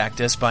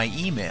contact us by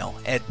email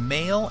at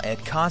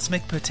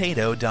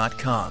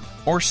mail@cosmicpotato.com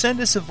or send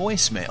us a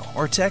voicemail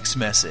or text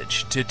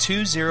message to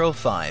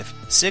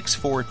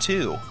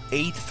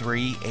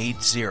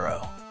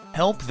 205-642-8380.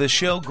 Help the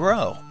show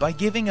grow by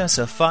giving us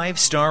a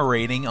 5-star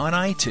rating on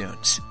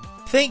iTunes.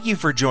 Thank you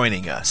for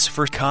joining us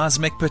for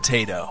Cosmic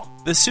Potato,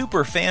 the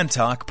Super Fan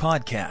Talk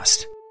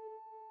podcast.